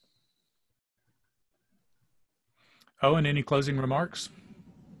 Owen, any closing remarks?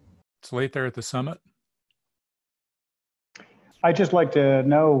 It's late there at the summit. I'd just like to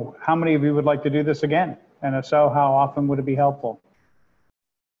know how many of you would like to do this again? And if so, how often would it be helpful?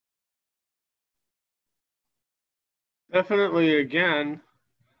 Definitely again.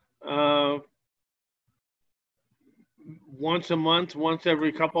 Once a month, once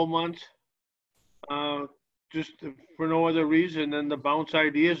every couple months. Just for no other reason than to bounce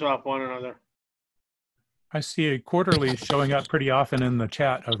ideas off one another. I see a quarterly showing up pretty often in the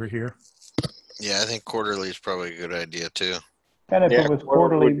chat over here. Yeah, I think quarterly is probably a good idea too. And if it was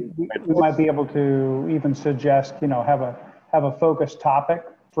quarterly, we might be able to even suggest, have a focused topic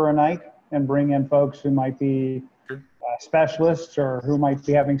for a night and bring in folks who might be specialists or who might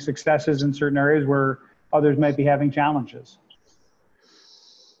be having successes in certain areas where others might be having challenges.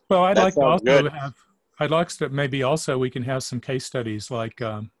 Well, I'd like to maybe also we can have some case studies like,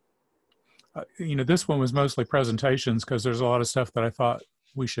 this one was mostly presentations because there's a lot of stuff that I thought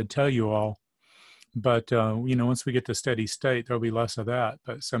we should tell you all. But, once we get to steady state, there'll be less of that.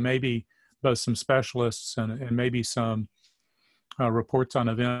 But so maybe both some specialists and maybe some reports on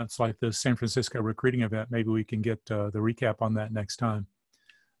events like the San Francisco recruiting event. Maybe we can get the recap on that next time,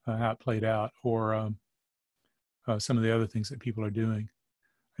 how it played out, or some of the other things that people are doing.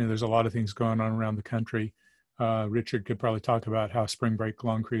 And there's a lot of things going on around the country. Richard could probably talk about how spring break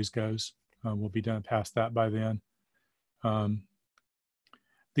long cruise goes. We'll be done past that by then.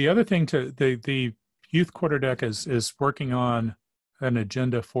 The other thing the Youth Quarterdeck is working on an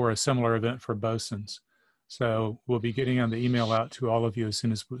agenda for a similar event for bosuns. So we'll be getting on the email out to all of you as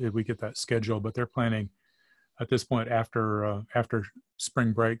soon as we get that schedule. But they're planning at this point after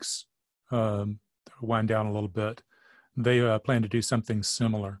spring breaks wind down a little bit. They plan to do something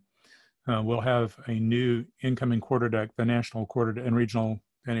similar. We'll have a new incoming quarterdeck, the national quarterdeck and regional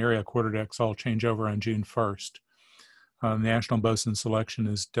and area quarterdecks all change over on June 1st. National bosun selection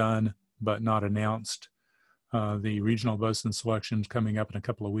is done but not announced. The regional bosun selection is coming up in a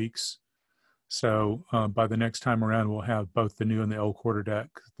couple of weeks. So by the next time around, we'll have both the new and the old quarterdeck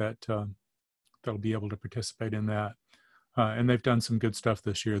that'll be able to participate in that. And they've done some good stuff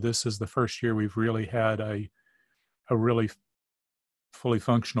this year. This is the first year we've really had a really fully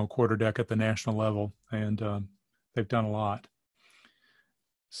functional quarterdeck at the national level, and they've done a lot.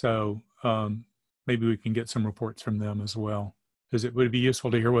 So maybe we can get some reports from them as well. Would it be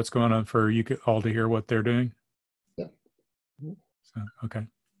useful to hear what's going on for you all to hear what they're doing? Yeah. So, okay.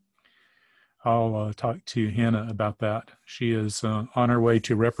 I'll talk to Hannah about that. She is on her way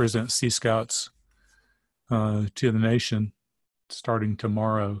to represent Sea Scouts to the nation starting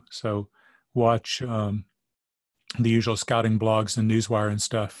tomorrow. So watch the usual scouting blogs and Newswire and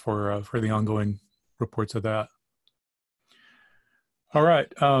stuff for the ongoing reports of that. All right.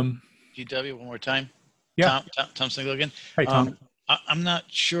 GW, one more time. Yeah. Tom Single again. Hey, Tom. I'm not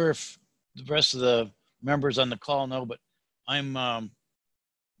sure if the rest of the members on the call know, but I'm the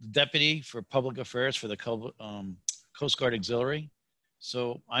deputy for public affairs for the Coast Guard Auxiliary.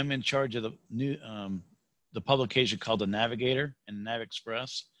 So I'm in charge of the new the publication called The Navigator and Nav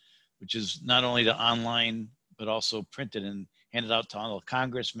Express, which is not only the online but also printed and handed out to all the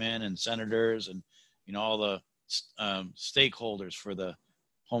congressmen and senators and all the stakeholders for the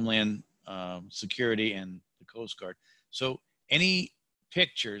Homeland Security and the Coast Guard. So any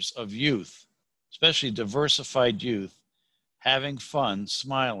pictures of youth, especially diversified youth, having fun,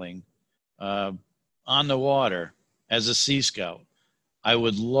 smiling on the water as a Sea Scout, I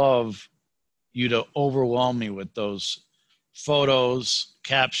would love you to overwhelm me with those photos,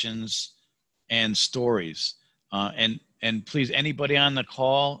 captions, and stories. And please, anybody on the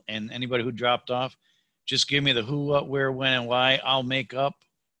call and anybody who dropped off, just give me the who, what, where, when, and why. I'll make up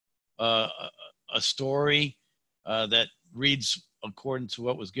a story that reads according to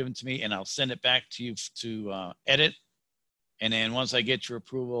what was given to me, and I'll send it back to you to edit. And then once I get your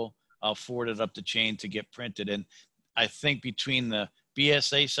approval, I'll forward it up the chain to get printed. And I think between the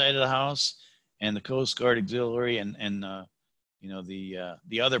BSA side of the house and the Coast Guard Auxiliary and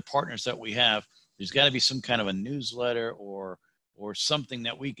the other partners that we have, there's got to be some kind of a newsletter or something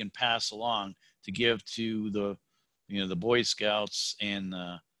that we can pass along to give to the Boy Scouts and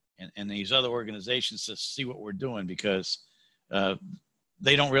these other organizations to see what we're doing, because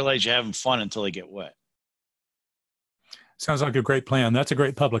they don't realize you're having fun until they get wet. Sounds like a great plan. That's a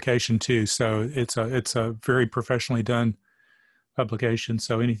great publication too. So it's a very professionally done publication.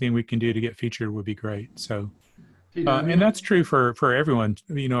 So anything we can do to get featured would be great. So, and that's true for everyone.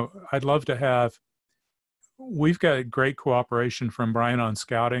 I'd love to have. We've got great cooperation from Brian on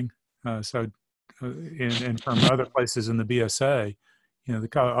scouting. And from other places in the BSA, the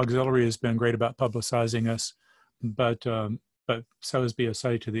auxiliary has been great about publicizing us, but so is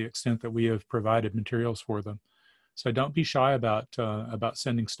BSA to the extent that we have provided materials for them. So don't be shy about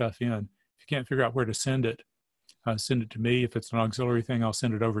sending stuff in. If you can't figure out where to send it to me. If it's an auxiliary thing, I'll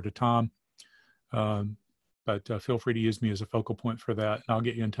send it over to Tom. But feel free to use me as a focal point for that, and I'll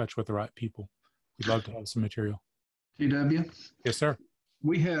get you in touch with the right people. We'd love to have some material. TW? Yes, sir.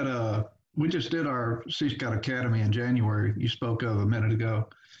 We just did our Sea Scout Academy in January, you spoke of a minute ago.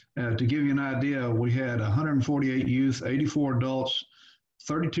 To give you an idea, we had 148 youth, 84 adults,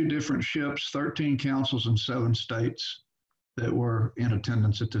 32 different ships, 13 councils in 7 states that were in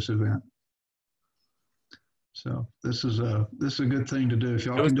attendance at this event. So this is a good thing to do. If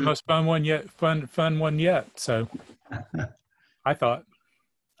y'all it was can the do most fun one yet. Fun one yet. So I thought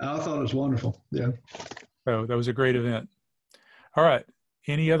it was wonderful. Yeah. So that was a great event. All right.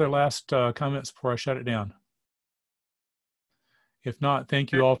 Any other last comments before I shut it down? If not,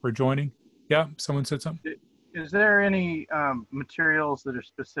 thank you all for joining. Yeah, someone said something. Is there any materials that are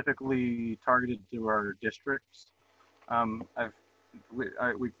specifically targeted to our districts?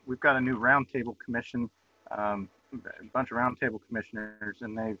 We've got a new Roundtable commission, a bunch of Roundtable commissioners,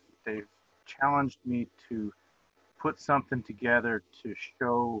 and they've challenged me to put something together to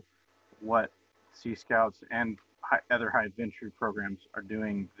show what Sea Scouts and other high adventure programs are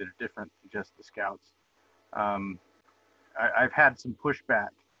doing that are different than just the Scouts. I've had some pushback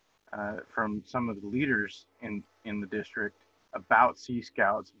from some of the leaders in the district about Sea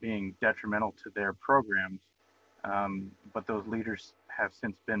Scouts being detrimental to their programs, but those leaders have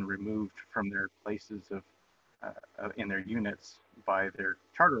since been removed from their places in their units by their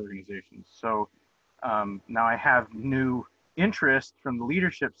charter organizations. So now I have new interest from the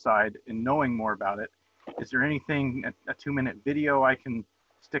leadership side in knowing more about it. Is there anything, a 2-minute video I can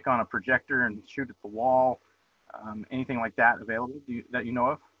stick on a projector and shoot at the wall? Anything like that available that you know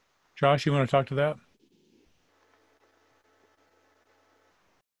of? Josh, you want to talk to that?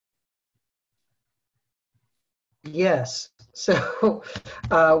 Yes. So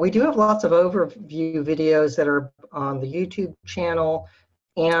we do have lots of overview videos that are on the YouTube channel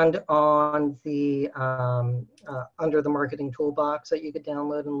and on the under the marketing toolbox that you could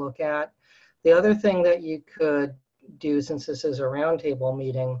download and look at. The other thing that you could do, since this is a roundtable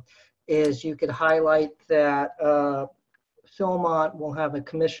meeting, is you could highlight that Philmont will have a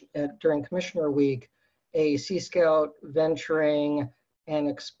commission during Commissioner Week, a Sea Scout venturing and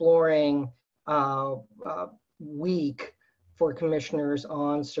exploring week for commissioners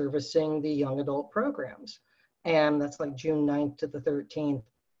on servicing the young adult programs. And that's like June 9th to the 13th.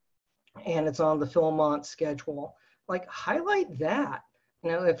 And it's on the Philmont schedule. Like, highlight that.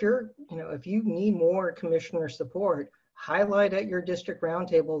 If if you need more commissioner support, highlight at your district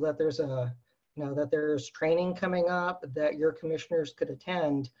roundtable that there's that there's training coming up that your commissioners could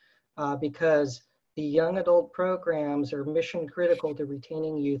attend, because the young adult programs are mission critical to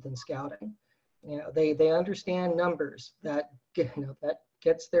retaining youth and scouting. They understand numbers that that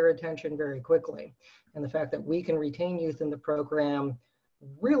gets their attention very quickly, and the fact that we can retain youth in the program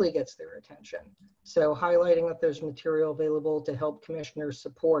really gets their attention. So highlighting that there's material available to help commissioners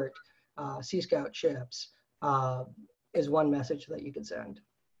support Sea Scout ships is one message that you could send.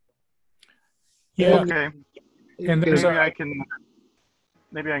 Yeah. Okay. And there's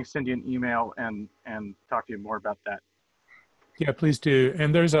maybe I can send you an email and talk to you more about that. Yeah, please do.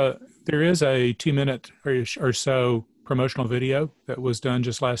 And there is a 2-minute or so promotional video that was done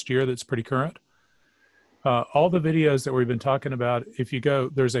just last year that's pretty current. All the videos that we've been talking about, if you go,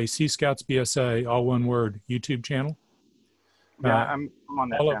 there's a Sea Scouts BSA, all one word, YouTube channel. Yeah, I'm on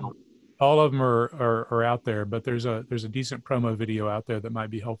that channel. All of them are out there, but there's a decent promo video out there that might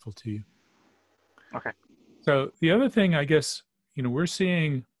be helpful to you. Okay. So the other thing, I guess, we're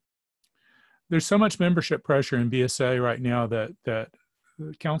seeing, there's so much membership pressure in BSA right now that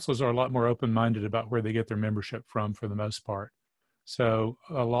councils are a lot more open-minded about where they get their membership from for the most part. So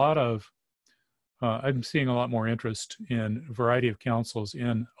a lot of, I'm seeing a lot more interest in a variety of councils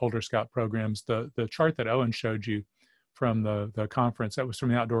in older Scout programs. The chart that Owen showed you from the conference, that was from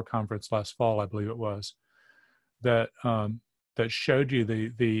the outdoor conference last fall, I believe it was, that showed you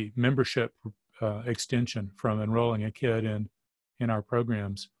the membership extension from enrolling a kid in our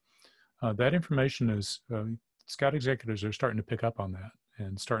programs. That information is, Scout executives are starting to pick up on that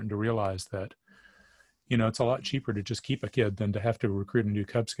and starting to realize that, it's a lot cheaper to just keep a kid than to have to recruit a new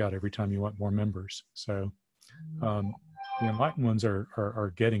Cub Scout every time you want more members. So the enlightened ones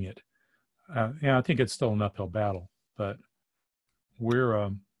are getting it. And I think it's still an uphill battle, but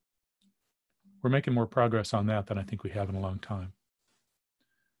we're making more progress on that than I think we have in a long time.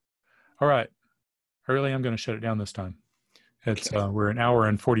 All right. Early, I'm going to shut it down this time. It's we're an hour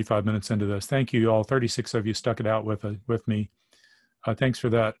and 45 minutes into this. Thank you all. 36 of you stuck it out with me. Thanks for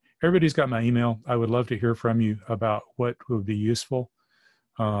that. Everybody's got my email. I would love to hear from you about what would be useful,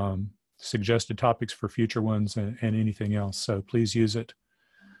 suggested topics for future ones, and anything else. So please use it.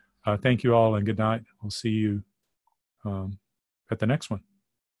 Thank you all and good night. We'll see you at the next one.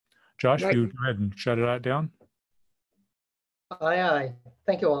 Josh, if you go ahead and shut it out down. Aye, aye.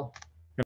 Thank you all.